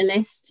write a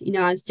list. You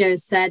know, as Jo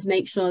said,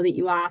 make sure that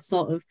you are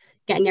sort of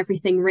getting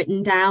everything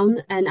written down.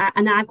 And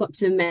I've got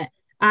to admit,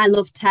 I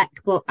love tech,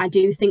 but I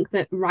do think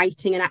that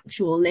writing an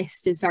actual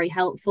list is very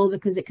helpful,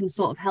 because it can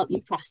sort of help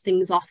you cross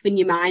things off in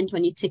your mind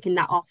when you're ticking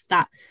that off,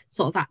 that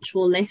sort of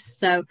actual list.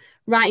 So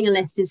writing a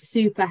list is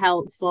super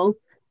helpful.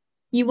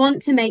 You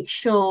want to make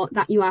sure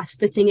that you are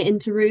splitting it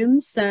into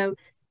rooms. So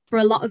for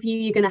a lot of you,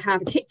 you're going to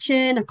have a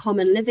kitchen, a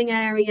common living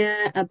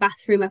area, a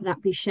bathroom, whether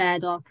that be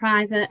shared or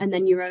private, and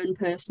then your own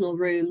personal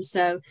room.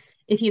 So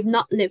if you've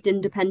not lived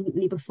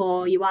independently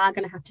before, you are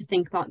going to have to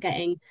think about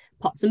getting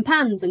pots and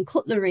pans and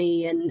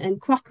cutlery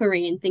and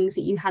crockery and things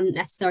that you hadn't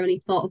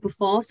necessarily thought of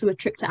before. So a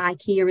trip to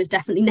IKEA is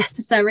definitely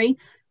necessary,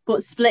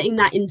 but splitting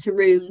that into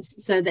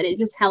rooms so that it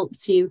just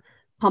helps you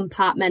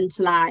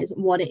compartmentalize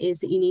what it is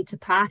that you need to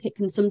pack. It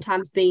can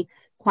sometimes be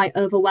quite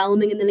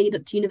overwhelming in the lead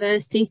up to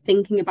university,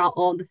 thinking about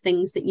all the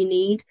things that you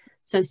need.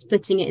 So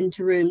splitting it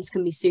into rooms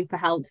can be super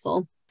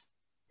helpful.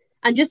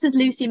 And just as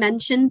Lucy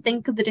mentioned,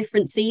 think of the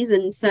different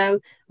seasons. So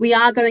we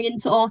are going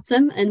into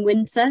autumn and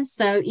winter.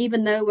 So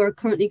even though we're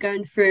currently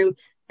going through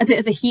a bit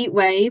of a heat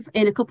wave,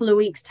 in a couple of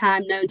weeks'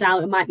 time, no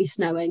doubt it might be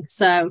snowing.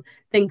 So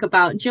think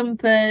about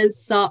jumpers,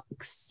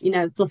 socks, you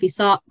know, fluffy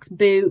socks,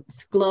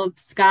 boots,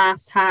 gloves,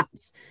 scarves,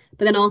 hats,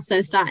 but then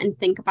also starting to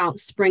think about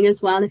spring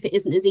as well. If it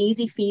isn't as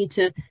easy for you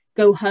to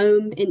go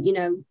home in, you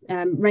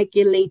know,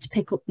 regularly to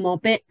pick up more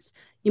bits,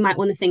 you might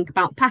want to think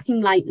about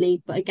packing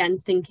lightly, but again,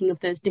 thinking of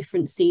those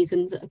different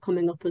seasons that are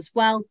coming up as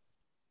well.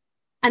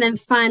 And then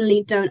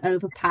finally, don't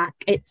overpack.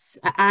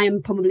 I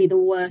am probably the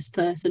worst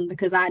person,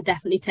 because I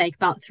definitely take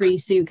about 3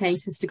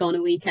 suitcases to go on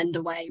a weekend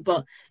away,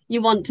 but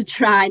you want to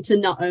try to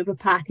not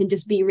overpack and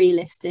just be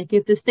realistic.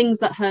 If there's things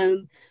at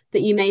home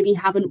that you maybe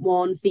haven't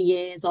worn for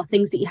years, or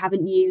things that you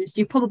haven't used,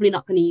 you're probably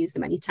not going to use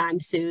them anytime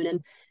soon.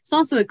 And it's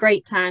also a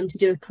great time to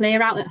do a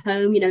clear out at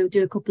home, you know,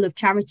 do a couple of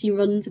charity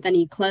runs with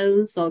any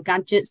clothes or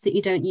gadgets that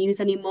you don't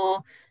use anymore.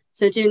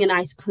 So doing a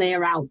nice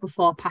clear out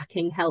before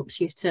packing helps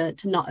you to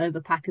not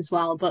overpack as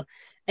well. But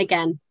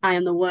again, I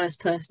am the worst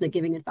person at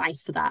giving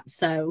advice for that.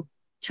 So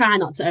try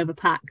not to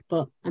overpack,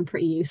 but I'm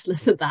pretty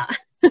useless at that.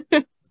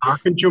 I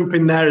can jump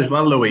in there as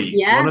well, Louise.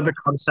 Yeah. One of the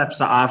concepts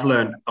that I've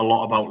learned a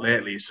lot about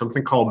lately is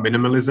something called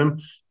minimalism.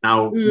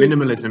 Now,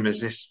 minimalism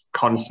is this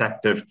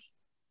concept of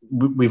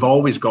we've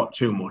always got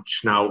too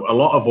much. Now, a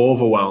lot of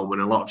overwhelm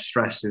and a lot of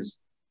stress is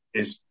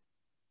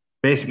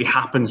basically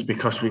happens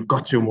because we've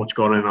got too much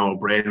going on in our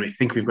brain. We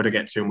think we've got to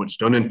get too much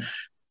done. And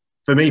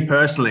for me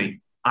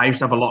personally, I used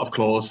to have a lot of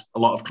clothes,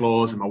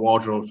 and my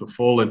wardrobes were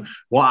full. And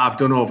what I've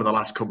done over the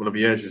last couple of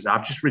years is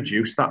I've just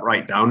reduced that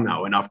right down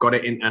now, and I've got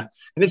it into,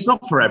 and it's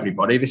not for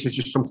everybody. This is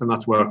just something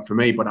that's worked for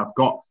me, but I've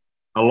got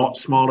a lot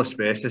smaller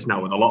spaces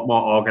now with a lot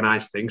more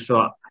organized things.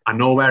 So I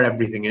know where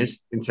everything is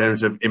in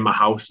terms of in my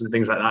house and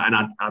things like that.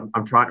 And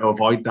I'm trying to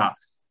avoid that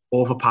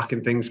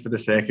overpacking things for the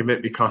sake of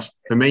it, because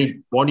for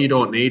me, one, you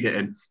don't need it.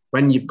 And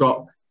when you've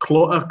got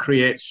clutter,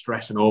 creates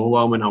stress and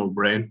overwhelm in our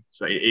brain.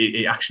 So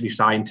it actually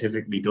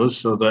scientifically does.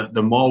 So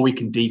the more we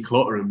can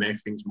declutter and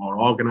make things more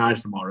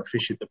organized and more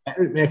efficient, the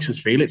better it makes us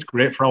feel. It's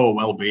great for our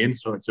well-being.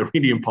 So it's a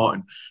really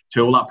important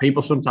tool that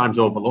people sometimes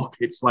overlook.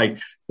 It's like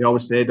they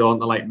always say, don't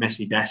they, like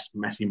messy desk,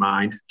 messy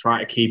mind. Try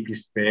to keep your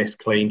space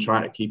clean,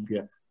 try to keep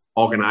your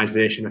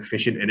organization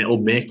efficient, and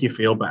it'll make you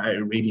feel better.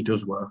 It really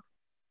does work.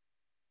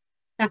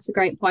 That's a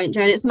great point,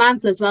 Joe. And it's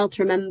mindful as well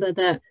to remember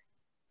that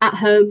at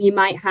home you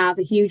might have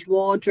a huge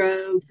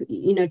wardrobe,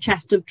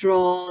 chest of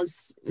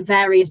drawers,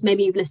 various,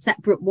 maybe even a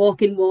separate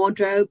walk-in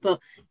wardrobe.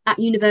 But at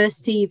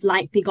university, you've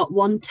likely got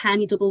one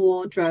tiny double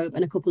wardrobe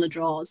and a couple of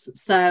drawers.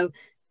 So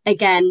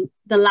again,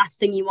 the last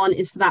thing you want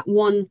is for that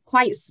one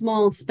quite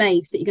small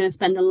space that you're going to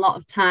spend a lot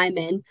of time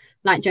in,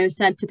 like Joe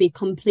said, to be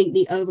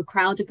completely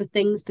overcrowded with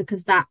things,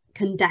 because that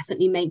can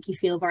definitely make you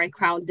feel very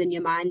crowded in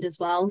your mind as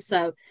well.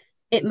 So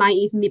it might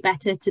even be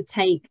better to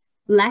take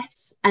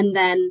less, and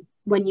then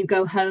when you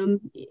go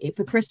home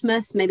for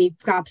Christmas, maybe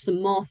grab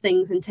some more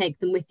things and take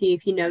them with you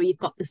if you know you've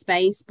got the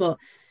space. But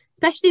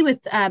especially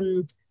with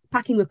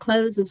packing with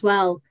clothes as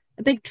well,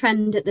 a big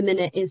trend at the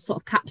minute is sort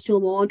of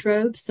capsule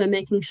wardrobes. So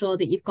making sure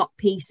that you've got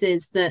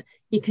pieces that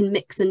you can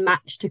mix and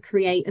match to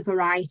create a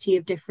variety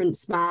of different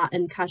smart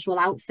and casual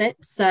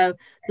outfits. So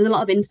there's a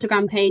lot of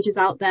Instagram pages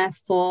out there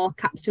for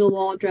capsule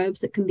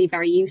wardrobes that can be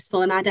very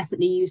useful. And I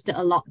definitely used it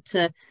a lot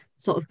to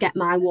sort of get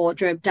my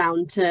wardrobe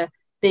down to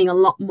being a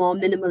lot more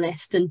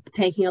minimalist and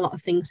taking a lot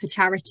of things to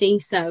charity.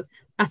 So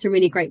that's a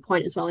really great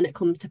point as well when it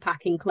comes to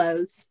packing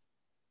clothes.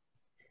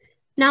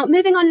 Now,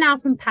 moving on now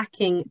from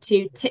packing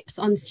to tips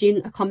on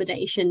student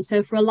accommodation.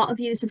 So for a lot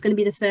of you, this is going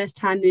to be the first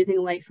time moving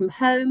away from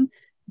home,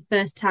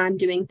 first time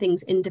doing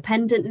things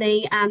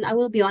independently. And I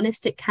will be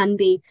honest, it can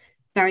be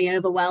very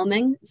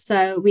overwhelming.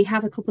 So we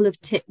have a couple of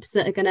tips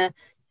that are going to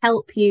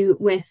help you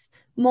with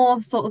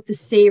more sort of the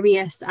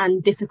serious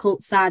and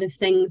difficult side of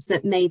things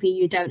that maybe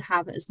you don't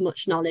have as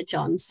much knowledge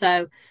on.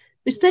 So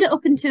we split it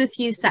up into a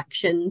few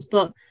sections,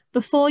 but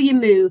before you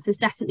move, there's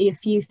definitely a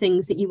few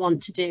things that you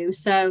want to do.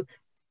 So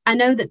I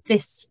know that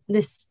this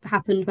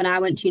happened when I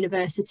went to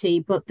university,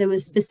 but there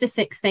was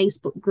specific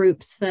Facebook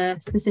groups for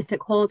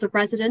specific halls of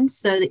residence,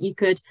 so that you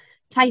could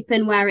type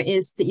in where it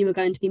is that you were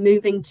going to be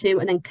moving to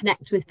and then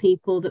connect with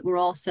people that were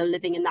also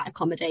living in that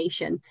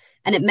accommodation.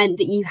 And it meant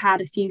that you had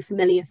a few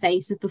familiar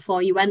faces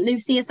before you went.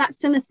 Lucy, is that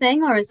still a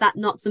thing, or is that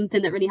not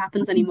something that really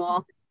happens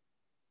anymore?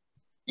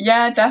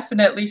 Yeah,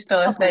 definitely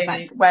still a thing.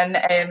 Perfect. When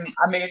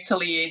I moved to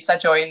Leeds, I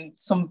joined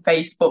some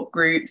Facebook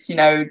groups,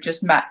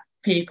 just met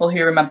people who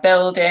were in my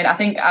building. I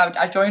think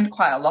I joined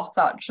quite a lot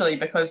actually,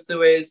 because there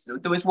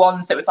was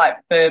ones that was like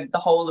for the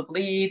whole of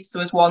Leeds. There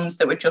was ones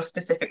that were just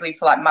specifically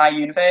for like my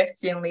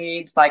university in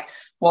Leeds, like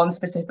one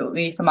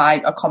specifically for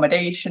my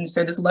accommodation.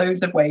 So there's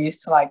loads of ways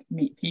to like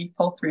meet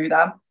people through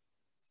them.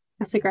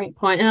 That's a great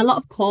point. And a lot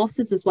of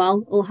courses as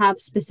well will have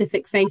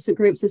specific Facebook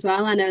groups as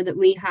well. I know that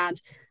we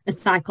had a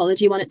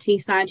psychology one at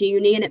Teesside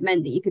Uni, and it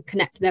meant that you could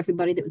connect with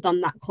everybody that was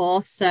on that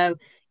course. So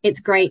it's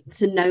great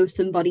to know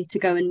somebody to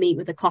go and meet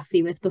with a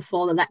coffee with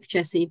before the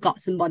lecture, so you've got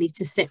somebody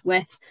to sit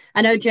with.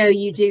 I know, Joe,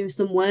 you do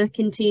some work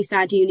in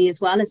Teesside Uni as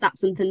well. Is that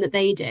something that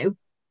they do?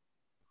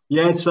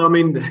 Yeah, so I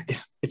mean,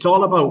 it's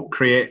all about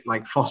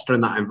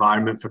fostering that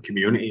environment for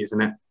community,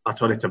 isn't it? That's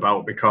what it's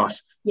about,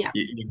 because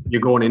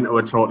you're going into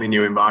a totally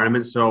new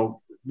environment.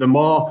 So the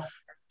more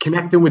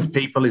connecting with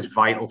people is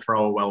vital for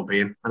our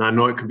well-being. And I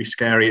know it can be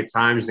scary at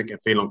times, it can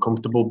feel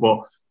uncomfortable,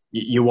 but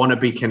you want to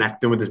be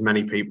connecting with as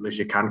many people as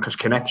you can, because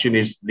connection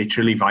is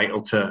literally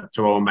vital to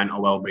our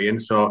mental well-being.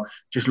 So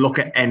just look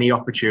at any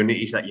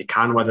opportunities that you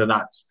can, whether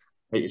that's,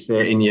 like you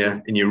say, in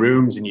your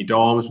rooms, in your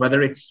dorms,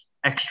 whether it's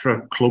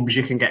extra clubs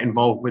you can get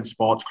involved with,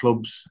 sports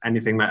clubs,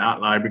 anything like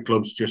that, library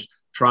clubs. Just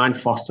try and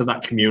foster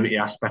that community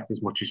aspect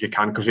as much as you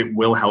can, because it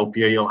will help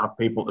you. You'll have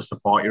people to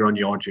support you on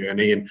your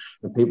journey, and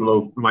people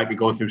who might be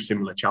going through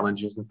similar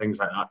challenges and things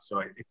like that. So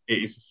it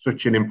is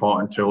such an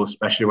important tool,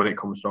 especially when it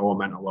comes to our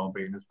mental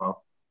well-being as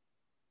well.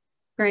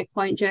 Great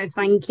point, Joe.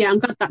 Thank you. I'm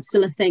glad that's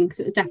still a thing, because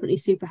it was definitely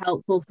super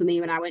helpful for me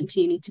when I went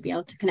to uni to be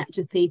able to connect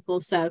with people.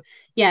 So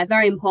yeah,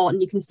 very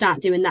important. You can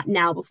start doing that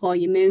now before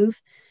you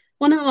move.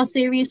 One of the more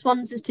serious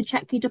ones is to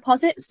check your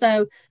deposits.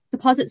 So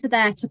deposits are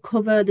there to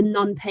cover the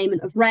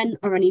non-payment of rent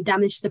or any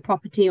damage to the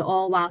property at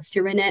all whilst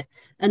you're in it.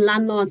 And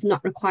landlords are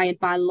not required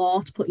by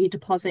law to put your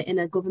deposit in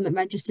a government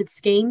registered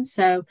scheme.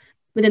 So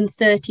within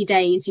 30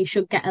 days, you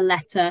should get a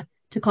letter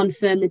to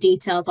confirm the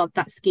details of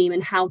that scheme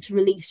and how to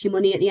release your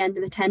money at the end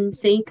of the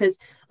tenancy, because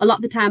a lot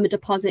of the time a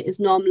deposit is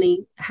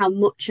normally how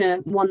much a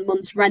 1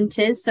 month's rent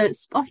is, so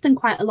it's often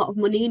quite a lot of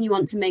money, and you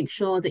want to make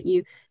sure that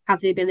you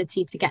have the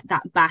ability to get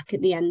that back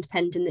at the end,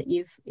 pending that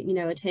you've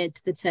adhered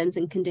to the terms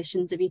and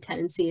conditions of your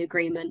tenancy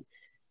agreement.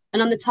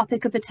 And on the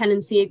topic of a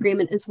tenancy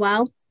agreement as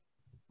well,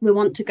 we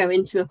want to go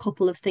into a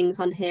couple of things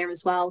on here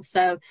as well.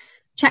 So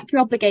check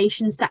your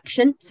obligations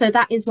section. So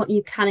that is what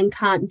you can and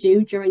can't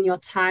do during your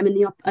time in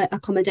the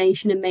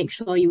accommodation, and make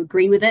sure you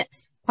agree with it.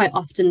 Quite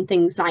often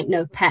things like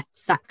no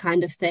pets, that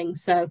kind of thing.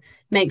 So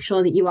make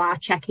sure that you are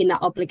checking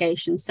that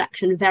obligations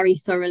section very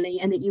thoroughly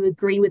and that you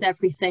agree with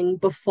everything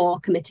before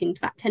committing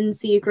to that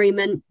tenancy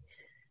agreement.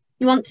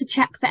 You want to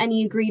check for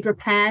any agreed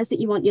repairs that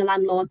you want your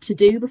landlord to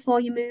do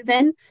before you move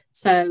in.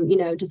 So,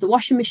 does the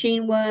washing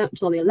machine work?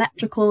 Does all the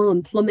electrical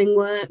and plumbing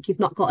work? You've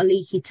not got a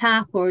leaky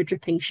tap or a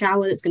dripping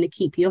shower that's going to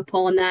keep you up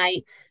all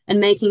night, and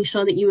making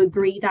sure that you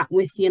agree that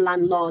with your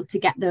landlord to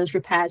get those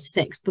repairs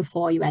fixed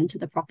before you enter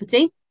the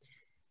property.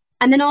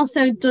 And then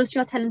also, does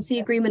your tenancy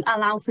agreement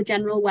allow for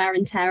general wear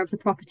and tear of the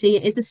property?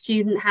 It is a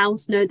student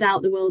house. No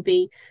doubt there will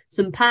be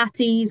some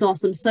parties or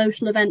some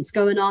social events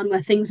going on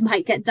where things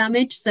might get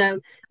damaged. So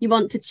you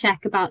want to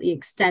check about the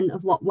extent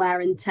of what wear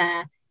and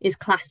tear is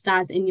classed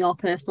as in your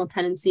personal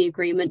tenancy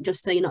agreement,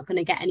 just so you're not going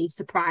to get any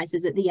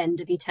surprises at the end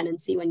of your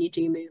tenancy when you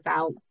do move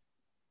out.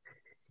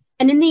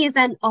 And in the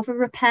event of a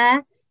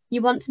repair,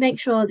 you want to make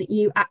sure that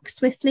you act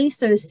swiftly.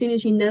 So as soon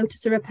as you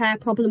notice a repair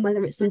problem,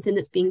 whether it's something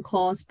that's being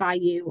caused by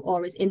you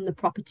or is in the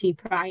property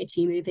prior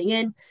to you moving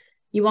in,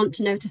 you want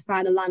to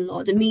notify the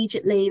landlord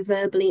immediately,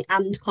 verbally,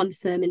 and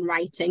confirm in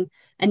writing,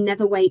 and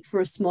never wait for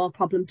a small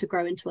problem to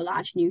grow into a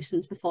large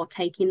nuisance before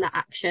taking that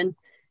action.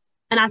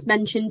 And as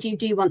mentioned, you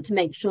do want to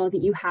make sure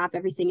that you have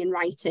everything in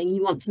writing.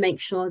 You want to make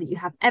sure that you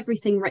have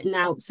everything written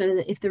out so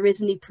that if there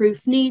is any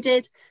proof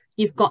needed,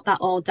 you've got that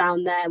all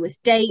down there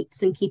with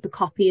dates, and keep a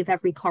copy of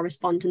every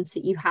correspondence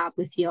that you have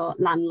with your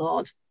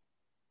landlord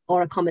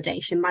or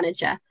accommodation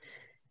manager.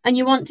 And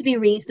you want to be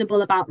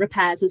reasonable about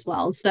repairs as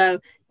well.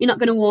 So you're not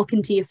going to walk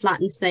into your flat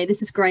and say,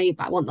 this is great,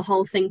 but I want the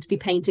whole thing to be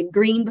painted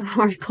green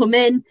before I come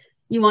in.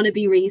 You want to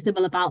be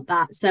reasonable about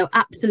that. So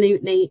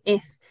absolutely,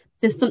 if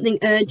there's something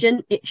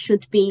urgent, it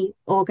should be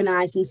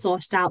organised and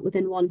sourced out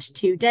within 1 to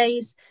 2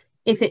 days.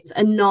 If it's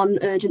a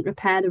non-urgent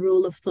repair, the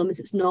rule of thumb is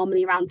it's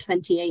normally around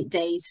 28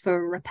 days for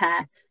a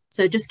repair.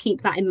 So just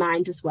keep that in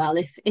mind as well.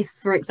 If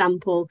for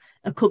example,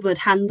 a cupboard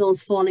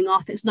handle's falling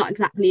off, it's not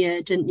exactly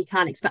urgent. You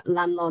can't expect the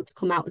landlord to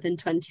come out within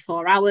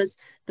 24 hours,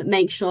 but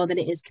make sure that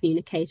it is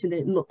communicated, that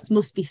it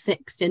must be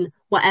fixed in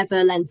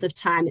whatever length of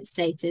time it's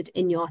stated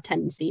in your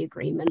tenancy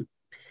agreement.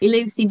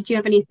 Lucy, did you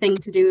have anything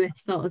to do with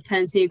sort of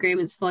tenancy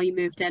agreements before you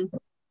moved in?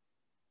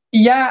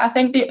 Yeah, I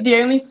think the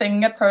only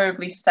thing I'd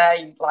probably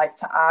say, like,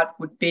 to add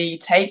would be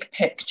take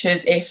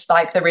pictures if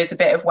like there is a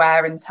bit of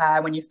wear and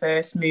tear when you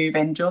first move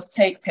in. Just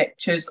take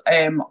pictures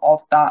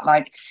of that,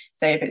 like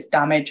say if it's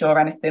damage or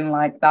anything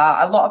like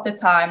that. A lot of the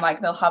time, like,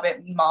 they'll have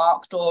it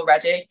marked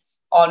already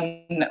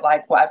on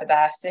like whatever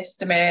their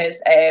system is,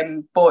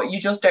 but you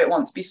just don't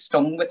want to be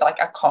stung with like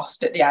a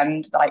cost at the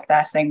end, like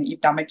they're saying that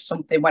you've damaged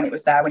something when it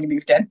was there when you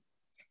moved in.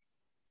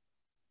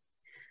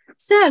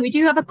 So we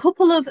do have a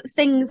couple of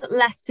things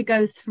left to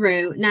go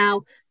through.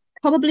 Now,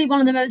 probably one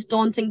of the most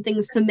daunting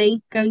things for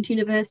me going to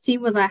university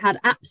was I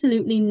had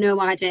absolutely no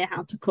idea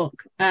how to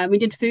cook. We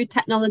did food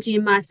technology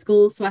in my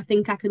school, so I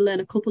think I could learn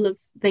a couple of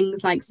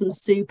things like some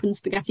soup and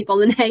spaghetti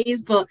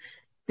bolognese, but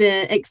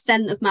the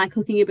extent of my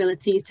cooking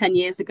abilities 10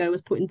 years ago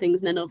was putting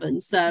things in an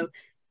oven. So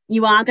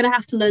you are going to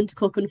have to learn to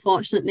cook,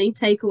 unfortunately.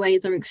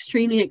 Takeaways are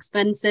extremely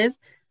expensive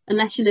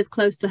unless you live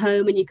close to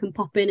home and you can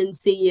pop in and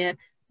see your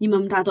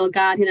mum, dad or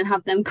guardian and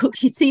have them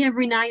cook your tea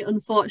every night.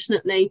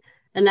 Unfortunately,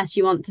 unless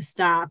you want to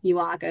starve, you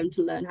are going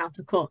to learn how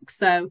to cook.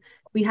 So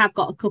we have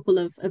got a couple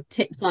of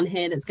tips on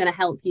here that's going to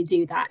help you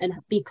do that and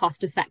be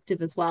cost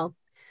effective as well.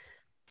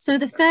 So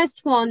the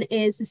first one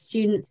is the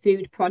student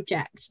food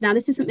project. Now,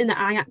 this is something that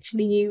I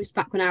actually used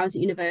back when I was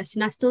at university,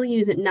 and I still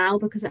use it now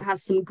because it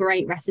has some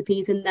great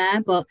recipes in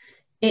there, but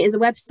it is a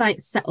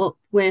website set up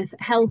with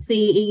healthy,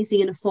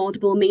 easy and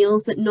affordable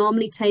meals that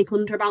normally take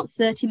under about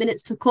 30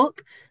 minutes to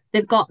cook.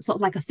 They've got sort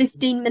of like a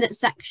 15-minute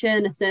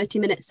section, a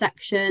 30-minute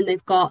section.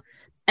 They've got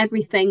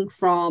everything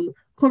from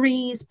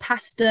curries,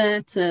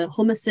 pasta to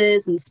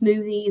hummuses and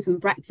smoothies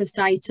and breakfast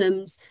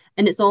items.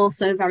 And it's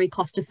also very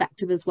cost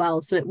effective as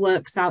well. So it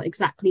works out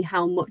exactly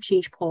how much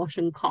each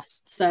portion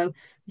costs. So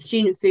the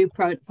Student Food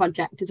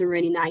Project is a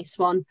really nice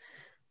one.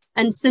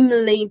 And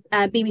similarly,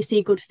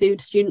 BBC Good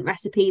Food Student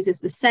Recipes is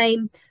the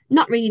same.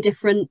 Not really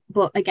different,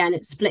 but again,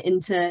 it's split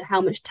into how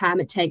much time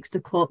it takes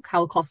to cook,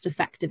 how cost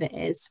effective it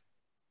is.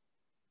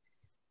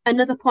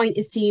 Another point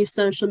is to use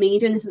social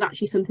media, and this is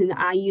actually something that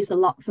I use a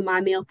lot for my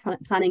meal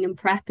planning and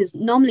prep, is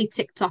normally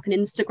TikTok and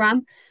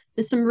Instagram.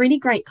 There's some really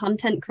great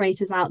content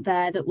creators out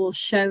there that will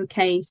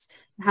showcase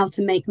how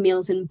to make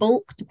meals in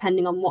bulk,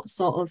 depending on what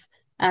sort of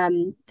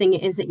thing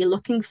it is that you're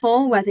looking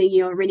for, whether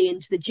you're really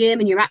into the gym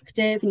and you're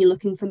active and you're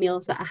looking for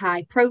meals that are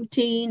high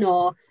protein,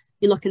 or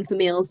you're looking for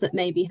meals that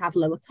maybe have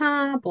lower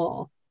carb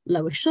or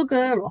lower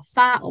sugar or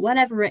fat or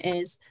whatever it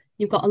is,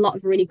 you've got a lot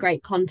of really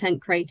great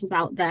content creators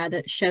out there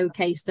that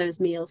showcase those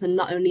meals, and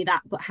not only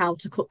that, but how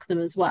to cook them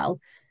as well.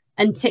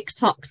 And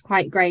TikTok's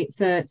quite great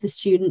for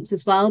students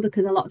as well,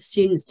 because a lot of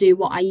students do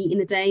what I eat in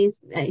a day,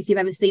 if you've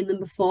ever seen them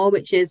before,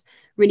 which is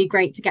really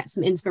great to get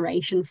some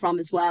inspiration from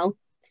as well.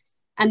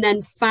 And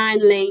then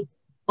finally,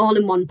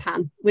 all-in-one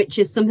pan, which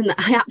is something that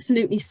I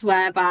absolutely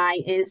swear by.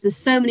 Is there's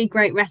so many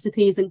great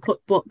recipes and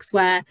cookbooks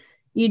where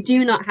you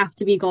do not have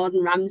to be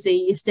Gordon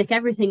Ramsay. You stick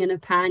everything in a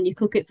pan, you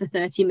cook it for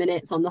 30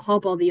 minutes on the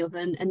hob or the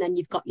oven, and then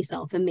you've got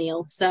yourself a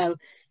meal. So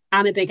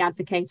I'm a big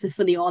advocate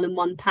for the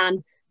all-in-one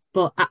pan,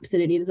 but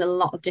absolutely there's a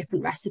lot of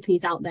different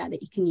recipes out there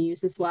that you can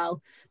use as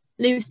well.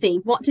 Lucy,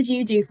 what did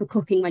you do for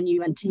cooking when you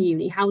went to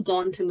uni? How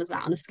daunting was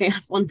that on a scale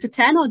of 1 to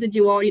 10, or did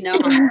you already know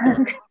how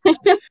to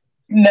cook?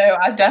 No,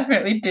 I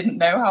definitely didn't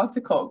know how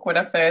to cook when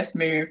I first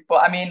moved.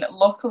 But I mean,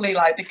 luckily,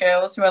 like the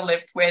girls who I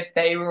lived with,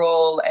 they were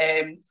all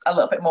a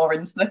little bit more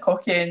into the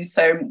cooking.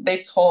 So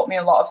they taught me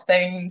a lot of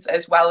things,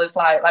 as well as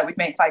like we'd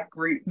make like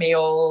group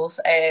meals.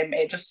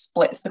 It just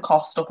splits the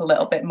cost up a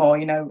little bit more,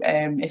 you know,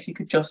 if you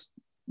could just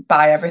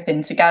buy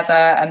everything together,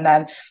 and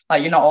then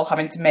like you're not all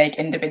having to make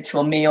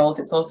individual meals.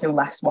 It's also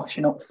less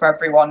washing up for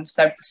everyone.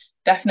 So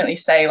definitely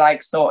say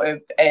like sort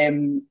of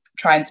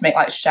trying to make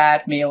like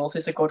shared meals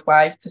is a good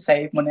way to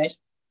save money.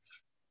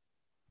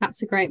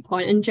 That's a great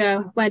point. And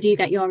Joe, where do you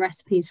get your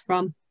recipes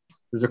from?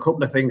 There's a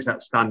couple of things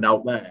that stand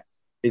out there.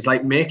 Is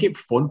like, make it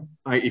fun.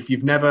 Like, if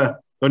you've never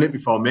done it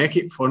before, make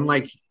it fun.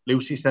 Like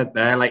Lucy said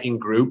there, like in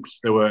groups,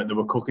 they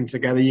were cooking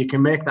together. You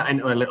can make that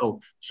into a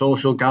little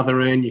social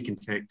gathering. You can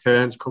take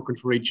turns cooking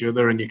for each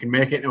other, and you can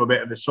make it into a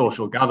bit of a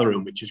social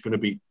gathering, which is going to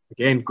be,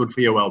 again, good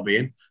for your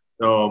well-being.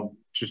 So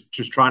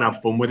just try and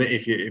have fun with it.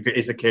 If it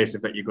is a case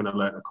of that you're going to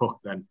learn to cook,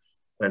 then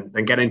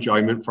get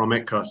enjoyment from it,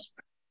 because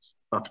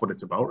that's what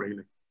it's about,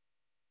 really.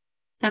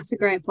 That's a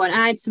great point.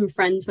 I had some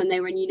friends when they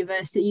were in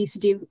university used to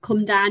do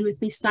come down with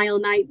me style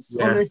nights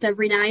almost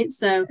every night.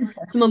 So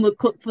someone would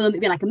cook for them. It'd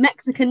be like a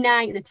Mexican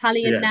night, an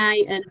Italian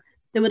night, and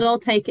they would all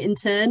take it in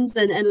turns.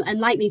 And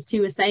like these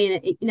two were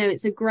saying, it, you know,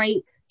 it's a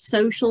great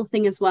social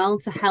thing as well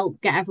to help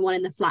get everyone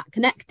in the flat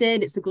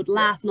connected. It's a good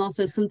laugh, and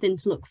also something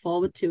to look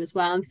forward to as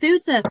well. And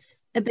food's a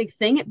big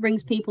thing. It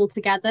brings people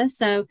together.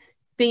 So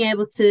being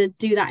able to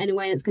do that in a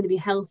way that's going to be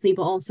healthy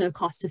but also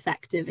cost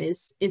effective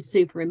is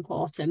super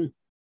important.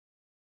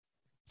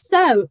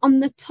 So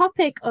on the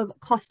topic of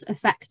cost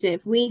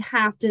effective, we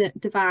have to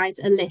devise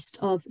a list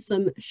of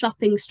some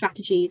shopping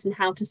strategies and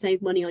how to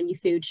save money on your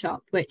food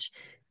shop, which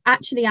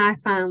actually I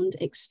found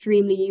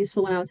extremely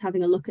useful when I was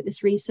having a look at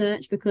this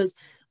research, because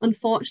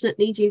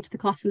unfortunately, due to the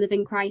cost of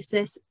living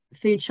crisis,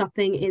 food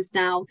shopping is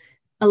now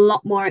a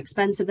lot more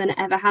expensive than it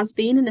ever has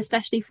been. And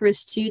especially for a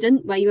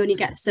student, where you only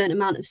get a certain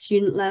amount of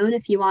student loan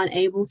if you aren't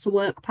able to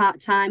work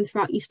part-time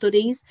throughout your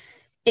studies,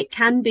 it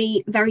can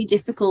be very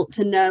difficult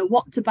to know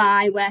what to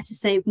buy, where to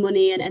save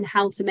money, and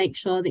how to make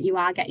sure that you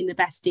are getting the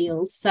best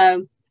deals.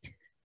 So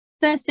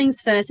first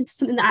things first, this is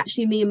something that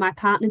actually me and my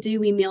partner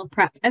do. We meal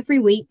prep every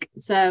week.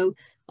 So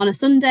on a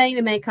Sunday,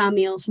 we make our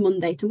meals from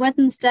Monday to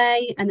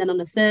Wednesday. And then on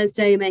a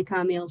Thursday, we make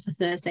our meals for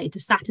Thursday to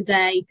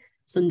Saturday.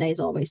 Sunday's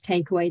always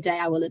takeaway day,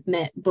 I will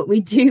admit, but we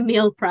do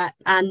meal prep.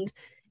 And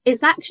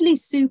it's actually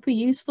super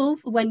useful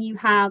for when you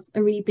have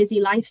a really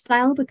busy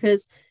lifestyle,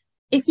 because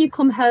if you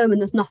come home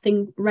and there's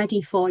nothing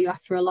ready for you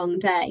after a long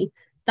day,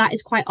 that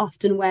is quite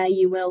often where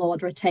you will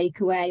order a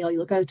takeaway, or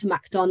you'll go to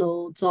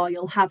McDonald's, or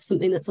you'll have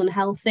something that's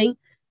unhealthy.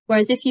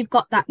 Whereas if you've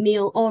got that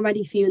meal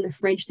already for you in the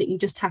fridge that you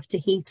just have to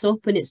heat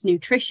up and it's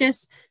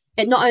nutritious,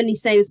 it not only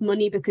saves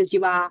money because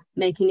you are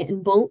making it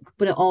in bulk,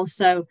 but it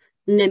also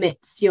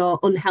limits your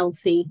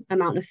unhealthy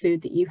amount of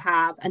food that you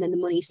have, and then the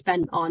money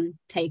spent on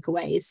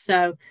takeaways.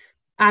 So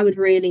I would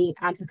really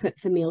advocate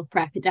for meal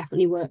prep. It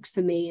definitely works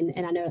for me,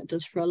 and I know it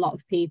does for a lot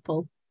of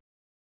people.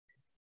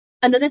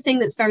 Another thing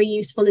that's very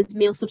useful is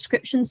meal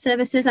subscription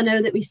services. I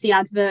know that we see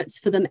adverts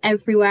for them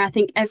everywhere. I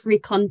think every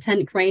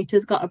content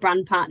creator's got a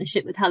brand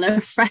partnership with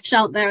HelloFresh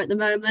out there at the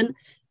moment,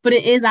 but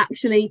it is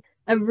actually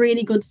a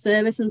really good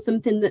service and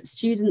something that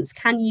students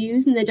can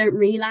use, and they don't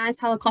realise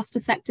how cost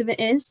effective it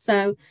is.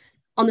 So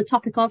on the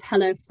topic of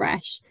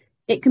HelloFresh,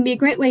 it can be a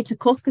great way to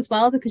cook as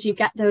well, because you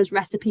get those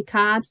recipe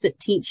cards that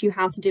teach you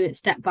how to do it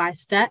step by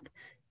step.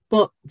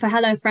 But for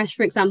HelloFresh,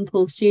 for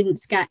example,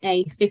 students get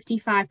a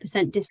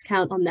 55%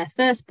 discount on their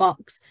first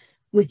box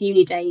with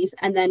uni days,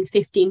 and then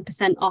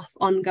 15% off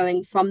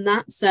ongoing from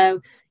that.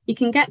 So you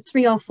can get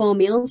 3 or 4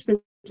 meals for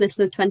as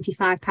little as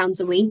 £25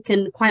 a week,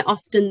 and quite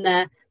often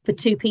they're for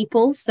 2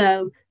 people.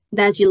 So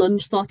there's your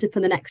lunch sorted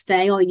for the next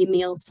day, or your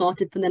meals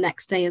sorted for the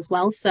next day as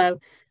well. So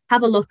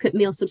have a look at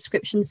meal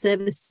subscription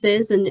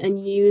services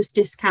and use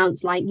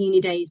discounts like uni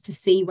days to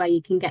see where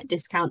you can get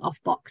discount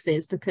off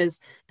boxes,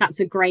 because that's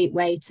a great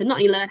way to not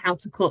only learn how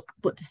to cook,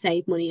 but to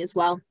save money as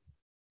well.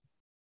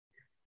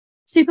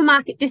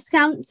 Supermarket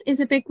discounts is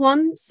a big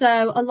one.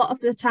 So a lot of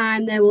the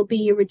time there will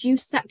be a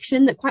reduced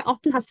section that quite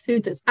often has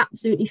food that's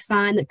absolutely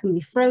fine, that can be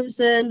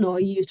frozen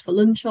or used for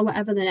lunch or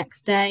whatever the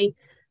next day.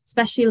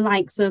 especially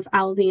likes of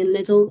Aldi and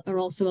Lidl are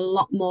also a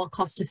lot more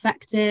cost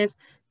effective.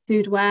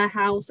 Food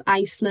Warehouse,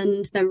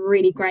 Iceland, they're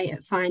really great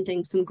at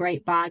finding some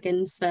great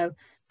bargains. So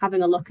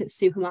having a look at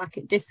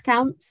supermarket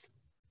discounts.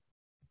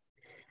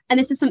 And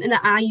this is something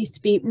that I used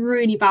to be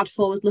really bad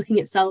for, was looking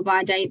at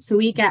sell-by dates. So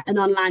we get an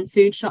online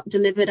food shop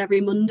delivered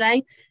every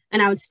Monday,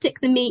 and I would stick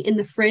the meat in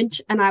the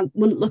fridge and I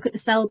wouldn't look at the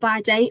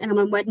sell-by date. And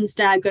on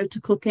Wednesday, I'd go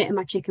to cook it and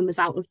my chicken was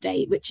out of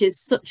date, which is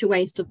such a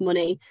waste of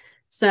money.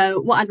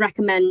 So what I'd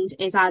recommend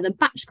is either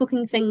batch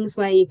cooking things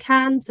where you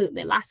can so that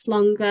they last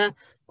longer,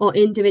 or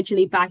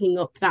individually bagging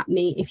up that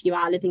meat if you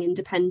are living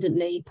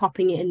independently,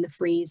 popping it in the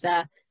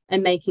freezer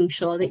and making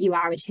sure that you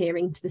are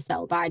adhering to the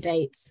sell-by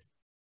dates.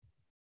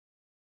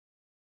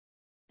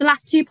 The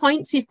last 2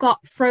 points, we've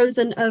got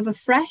frozen over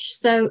fresh.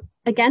 So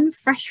again,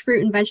 fresh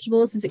fruit and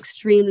vegetables is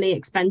extremely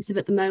expensive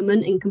at the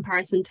moment in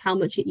comparison to how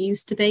much it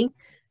used to be.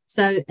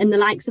 So in the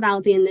likes of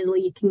Aldi and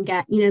Lidl, you can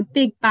get,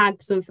 big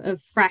bags of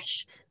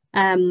fresh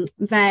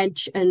veg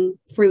and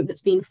fruit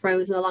that's been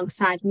frozen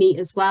alongside meat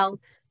as well.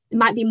 It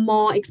might be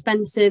more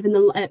expensive in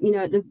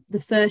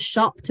the first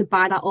shop to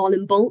buy that all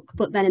in bulk,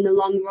 but then in the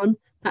long run,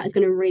 that is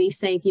going to really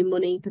save you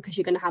money because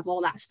you're going to have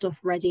all that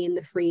stuff ready in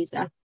the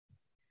freezer.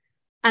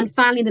 And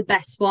finally, the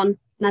best one,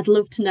 and I'd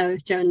love to know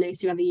if Joe and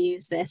Lucy ever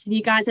use this. Have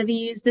you guys ever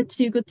used the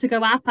Too Good To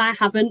Go app? I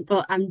haven't,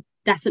 but I'm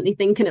definitely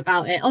thinking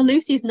about it. Oh,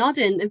 Lucy's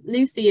nodding.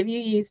 Lucy, have you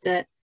used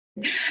it?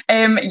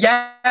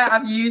 Yeah,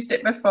 I've used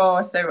it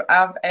before. So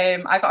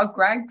I got a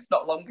Greggs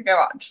not long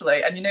ago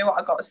actually, and you know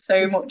what, I got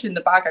so much in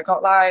the bag. I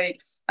got I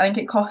think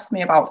it cost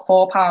me about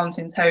 £4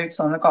 in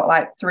total, and I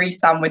got 3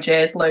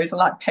 sandwiches, loads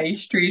of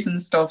pastries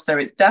and stuff. So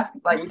it's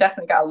definitely you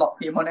definitely get a lot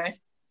for your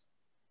money.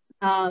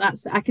 Oh,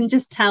 I can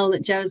just tell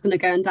that Joe's going to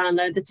go and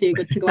download the Too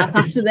Good To Go app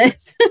after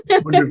this.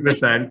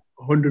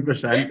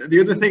 100%. The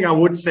other thing I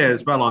would say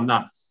as well on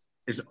that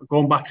is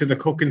going back to the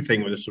cooking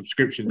thing with a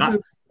subscription.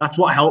 That's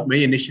what helped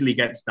me initially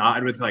get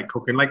started with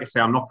cooking. Like I say,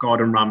 I'm not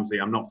Gordon Ramsay,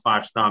 I'm not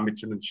 5-star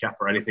Michelin chef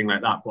or anything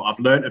like that, but I've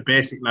learned a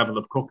basic level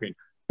of cooking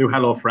through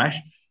HelloFresh.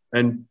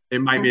 And it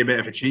might be a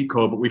bit of a cheat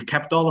code, but we've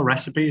kept all the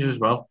recipes as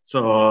well.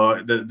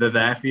 So they're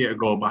there for you to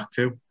go back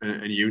to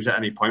and use at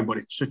any point. But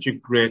it's such a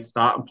great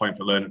starting point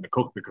for learning to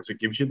cook because it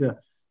gives you the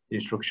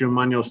instruction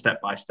manual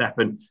step by step.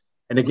 And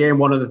again,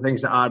 one of the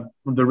things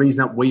the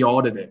reason that we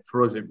ordered it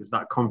for us, it was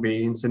that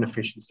convenience and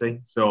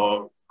efficiency.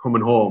 So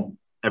coming home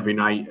every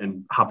night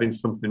and having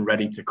something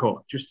ready to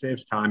cook just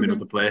saves time in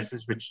other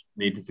places, which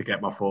needed to get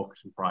my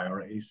focus and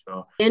priorities.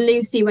 So, and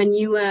Lucy, when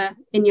you were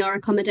in your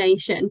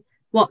accommodation,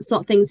 what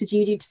sort of things did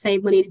you do to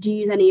save money? Did you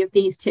use any of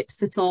these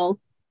tips at all?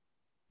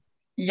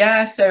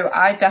 Yeah, so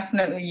I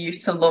definitely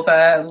used to love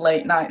a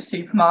late night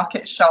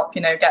supermarket shop,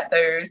 get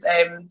those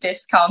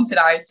discounted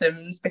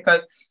items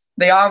because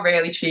they are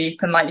really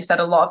cheap. And like you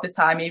said, a lot of the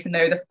time, even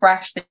though they're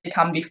fresh, they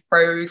can be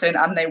frozen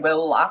and they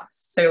will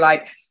last. So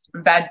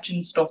veg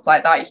and stuff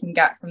like that, you can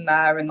get from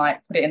there and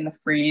put it in the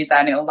freezer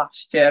and it'll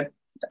last you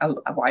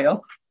a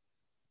while.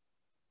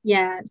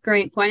 Yeah,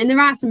 great point. And there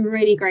are some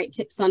really great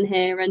tips on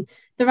here, and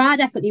there are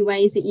definitely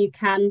ways that you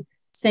can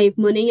save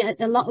money.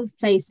 A lot of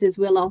places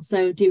will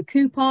also do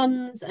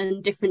coupons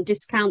and different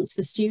discounts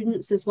for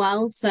students as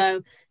well.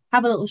 So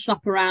have a little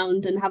shop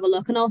around and have a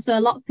look. And also a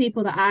lot of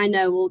people that I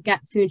know will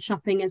get food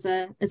shopping as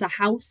a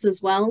house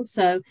as well.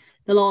 So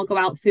they'll all go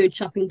out food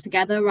shopping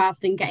together rather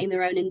than getting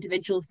their own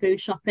individual food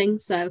shopping.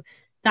 So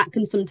that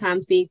can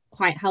sometimes be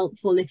quite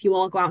helpful if you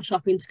all go out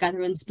shopping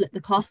together and split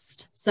the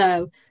cost.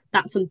 So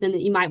that's something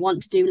that you might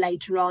want to do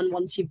later on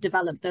once you've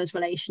developed those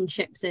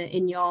relationships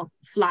in your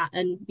flat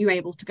and you're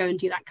able to go and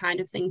do that kind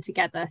of thing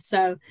together.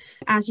 So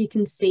as you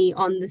can see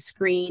on the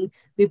screen,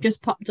 we've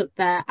just popped up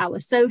there our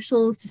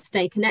socials to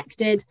stay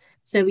connected.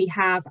 So we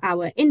have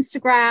our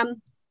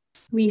Instagram,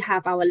 we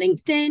have our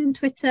LinkedIn,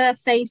 Twitter,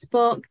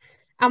 Facebook,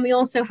 and we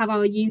also have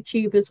our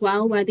YouTube as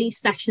well, where these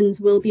sessions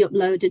will be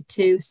uploaded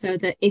to, so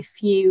that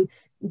if you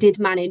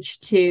didn't manage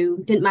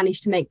to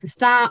make the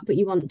start, but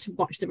you want to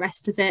watch the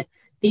rest of it,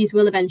 these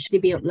will eventually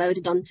be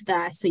uploaded onto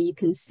there so you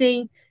can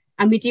see.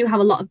 And we do have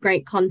a lot of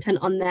great content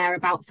on there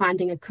about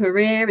finding a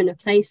career and a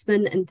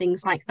placement and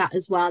things like that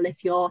as well,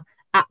 if you're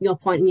at your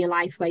point in your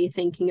life where you're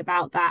thinking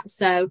about that.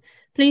 So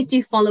please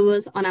do follow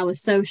us on our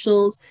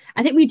socials.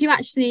 I think we do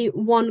actually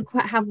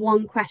have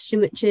one question,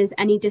 which is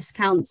any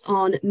discounts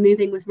on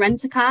moving with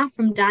Rent-A-Car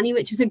from Danny,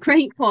 which is a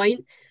great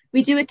point.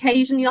 We do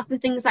occasionally offer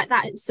things like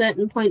that at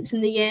certain points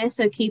in the year,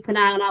 so keep an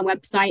eye on our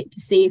website to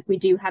see if we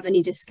do have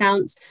any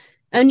discounts.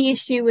 Only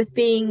issue with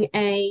being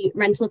a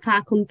rental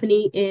car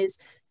company is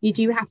you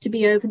do have to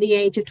be over the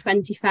age of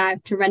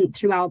 25 to rent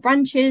through our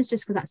branches,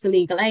 just because that's the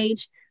legal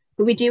age.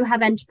 But we do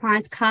have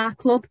Enterprise Car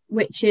Club,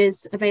 which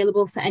is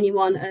available for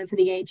anyone over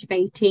the age of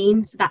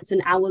 18. So that's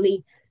an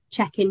hourly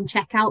check-in,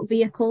 check-out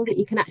vehicle that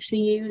you can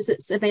actually use.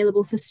 It's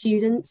available for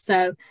students.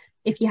 So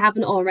if you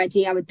haven't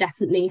already, I would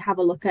definitely have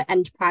a look at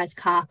Enterprise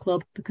Car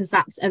Club, because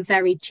that's a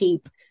very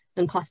cheap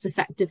and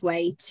cost-effective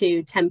way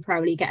to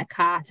temporarily get a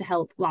car to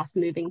help whilst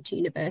moving to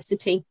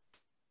university.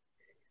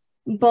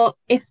 But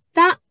if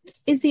that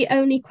is the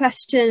only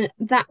question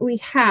that we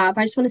have,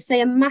 I just want to say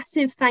a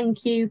massive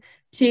thank you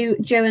to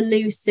Joe and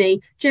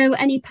Lucy. Joe,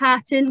 any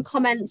parting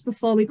comments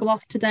before we go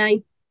off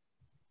today?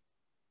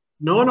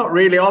 No, not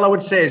really. All I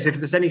would say is if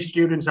there's any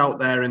students out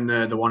there and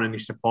they want any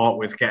support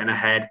with getting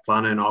ahead,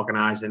 planning,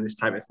 organising, this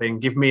type of thing,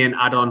 give me an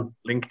ad on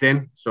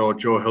LinkedIn. So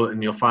Joe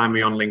Hilton, you'll find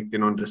me on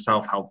LinkedIn under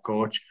Self-Help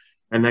Coach.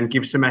 And then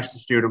give Semester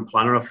Student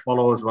Planner a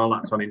follow as well.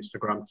 That's on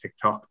Instagram,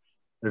 TikTok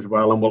as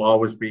well. And we'll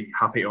always be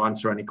happy to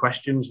answer any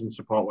questions and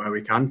support where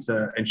we can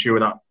to ensure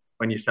that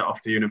when you set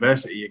off to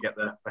university, you get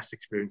the best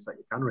experience that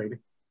you can, really.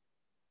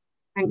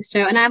 Thanks,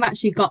 Joe. And I've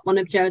actually got one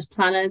of Joe's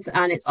planners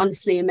and it's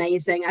honestly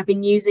amazing. I've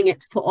been using it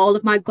to put all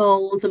of my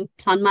goals and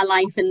plan my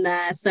life in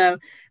there. So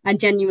I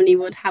genuinely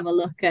would have a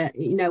look at,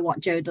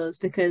 what Joe does,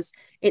 because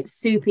it's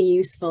super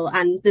useful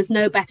and there's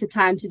no better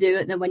time to do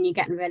it than when you're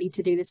getting ready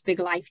to do this big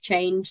life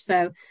change.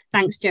 So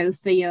thanks, Joe,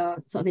 for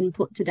your sort of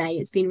input today.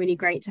 It's been really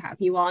great to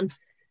have you on.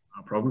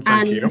 No problem.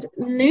 Thank you.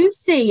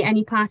 Lucy,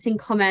 any parting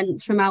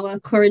comments from our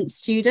current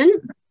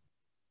student?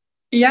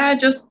 Yeah,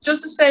 just the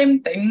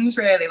same things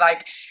really.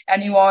 Like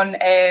anyone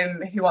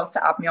who wants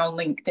to add me on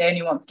LinkedIn,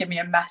 who wants to give me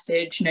a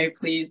message,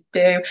 please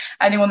do.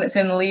 Anyone that's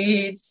in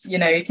Leeds, you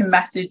can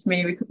message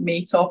me. We could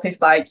meet up if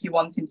you're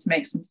wanting to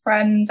make some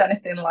friends,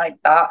 anything like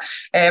that.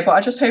 But I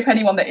just hope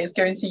anyone that is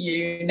going to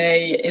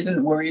uni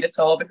isn't worried at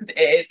all, because it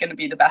is going to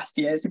be the best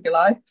years of your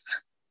life.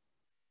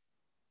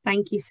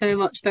 Thank you so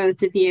much,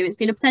 both of you. It's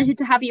been a pleasure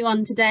to have you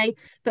on today.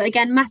 But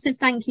again, massive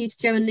thank you to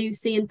Joe and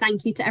Lucy, and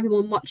thank you to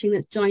everyone watching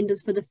that's joined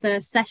us for the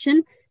first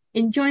session.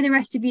 Enjoy the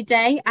rest of your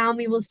day, and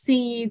we will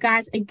see you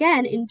guys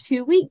again in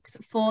 2 weeks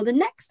for the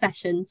next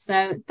session.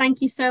 So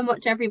thank you so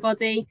much,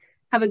 everybody.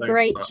 Have a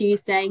great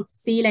Tuesday.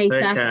 See you later.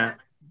 Take care.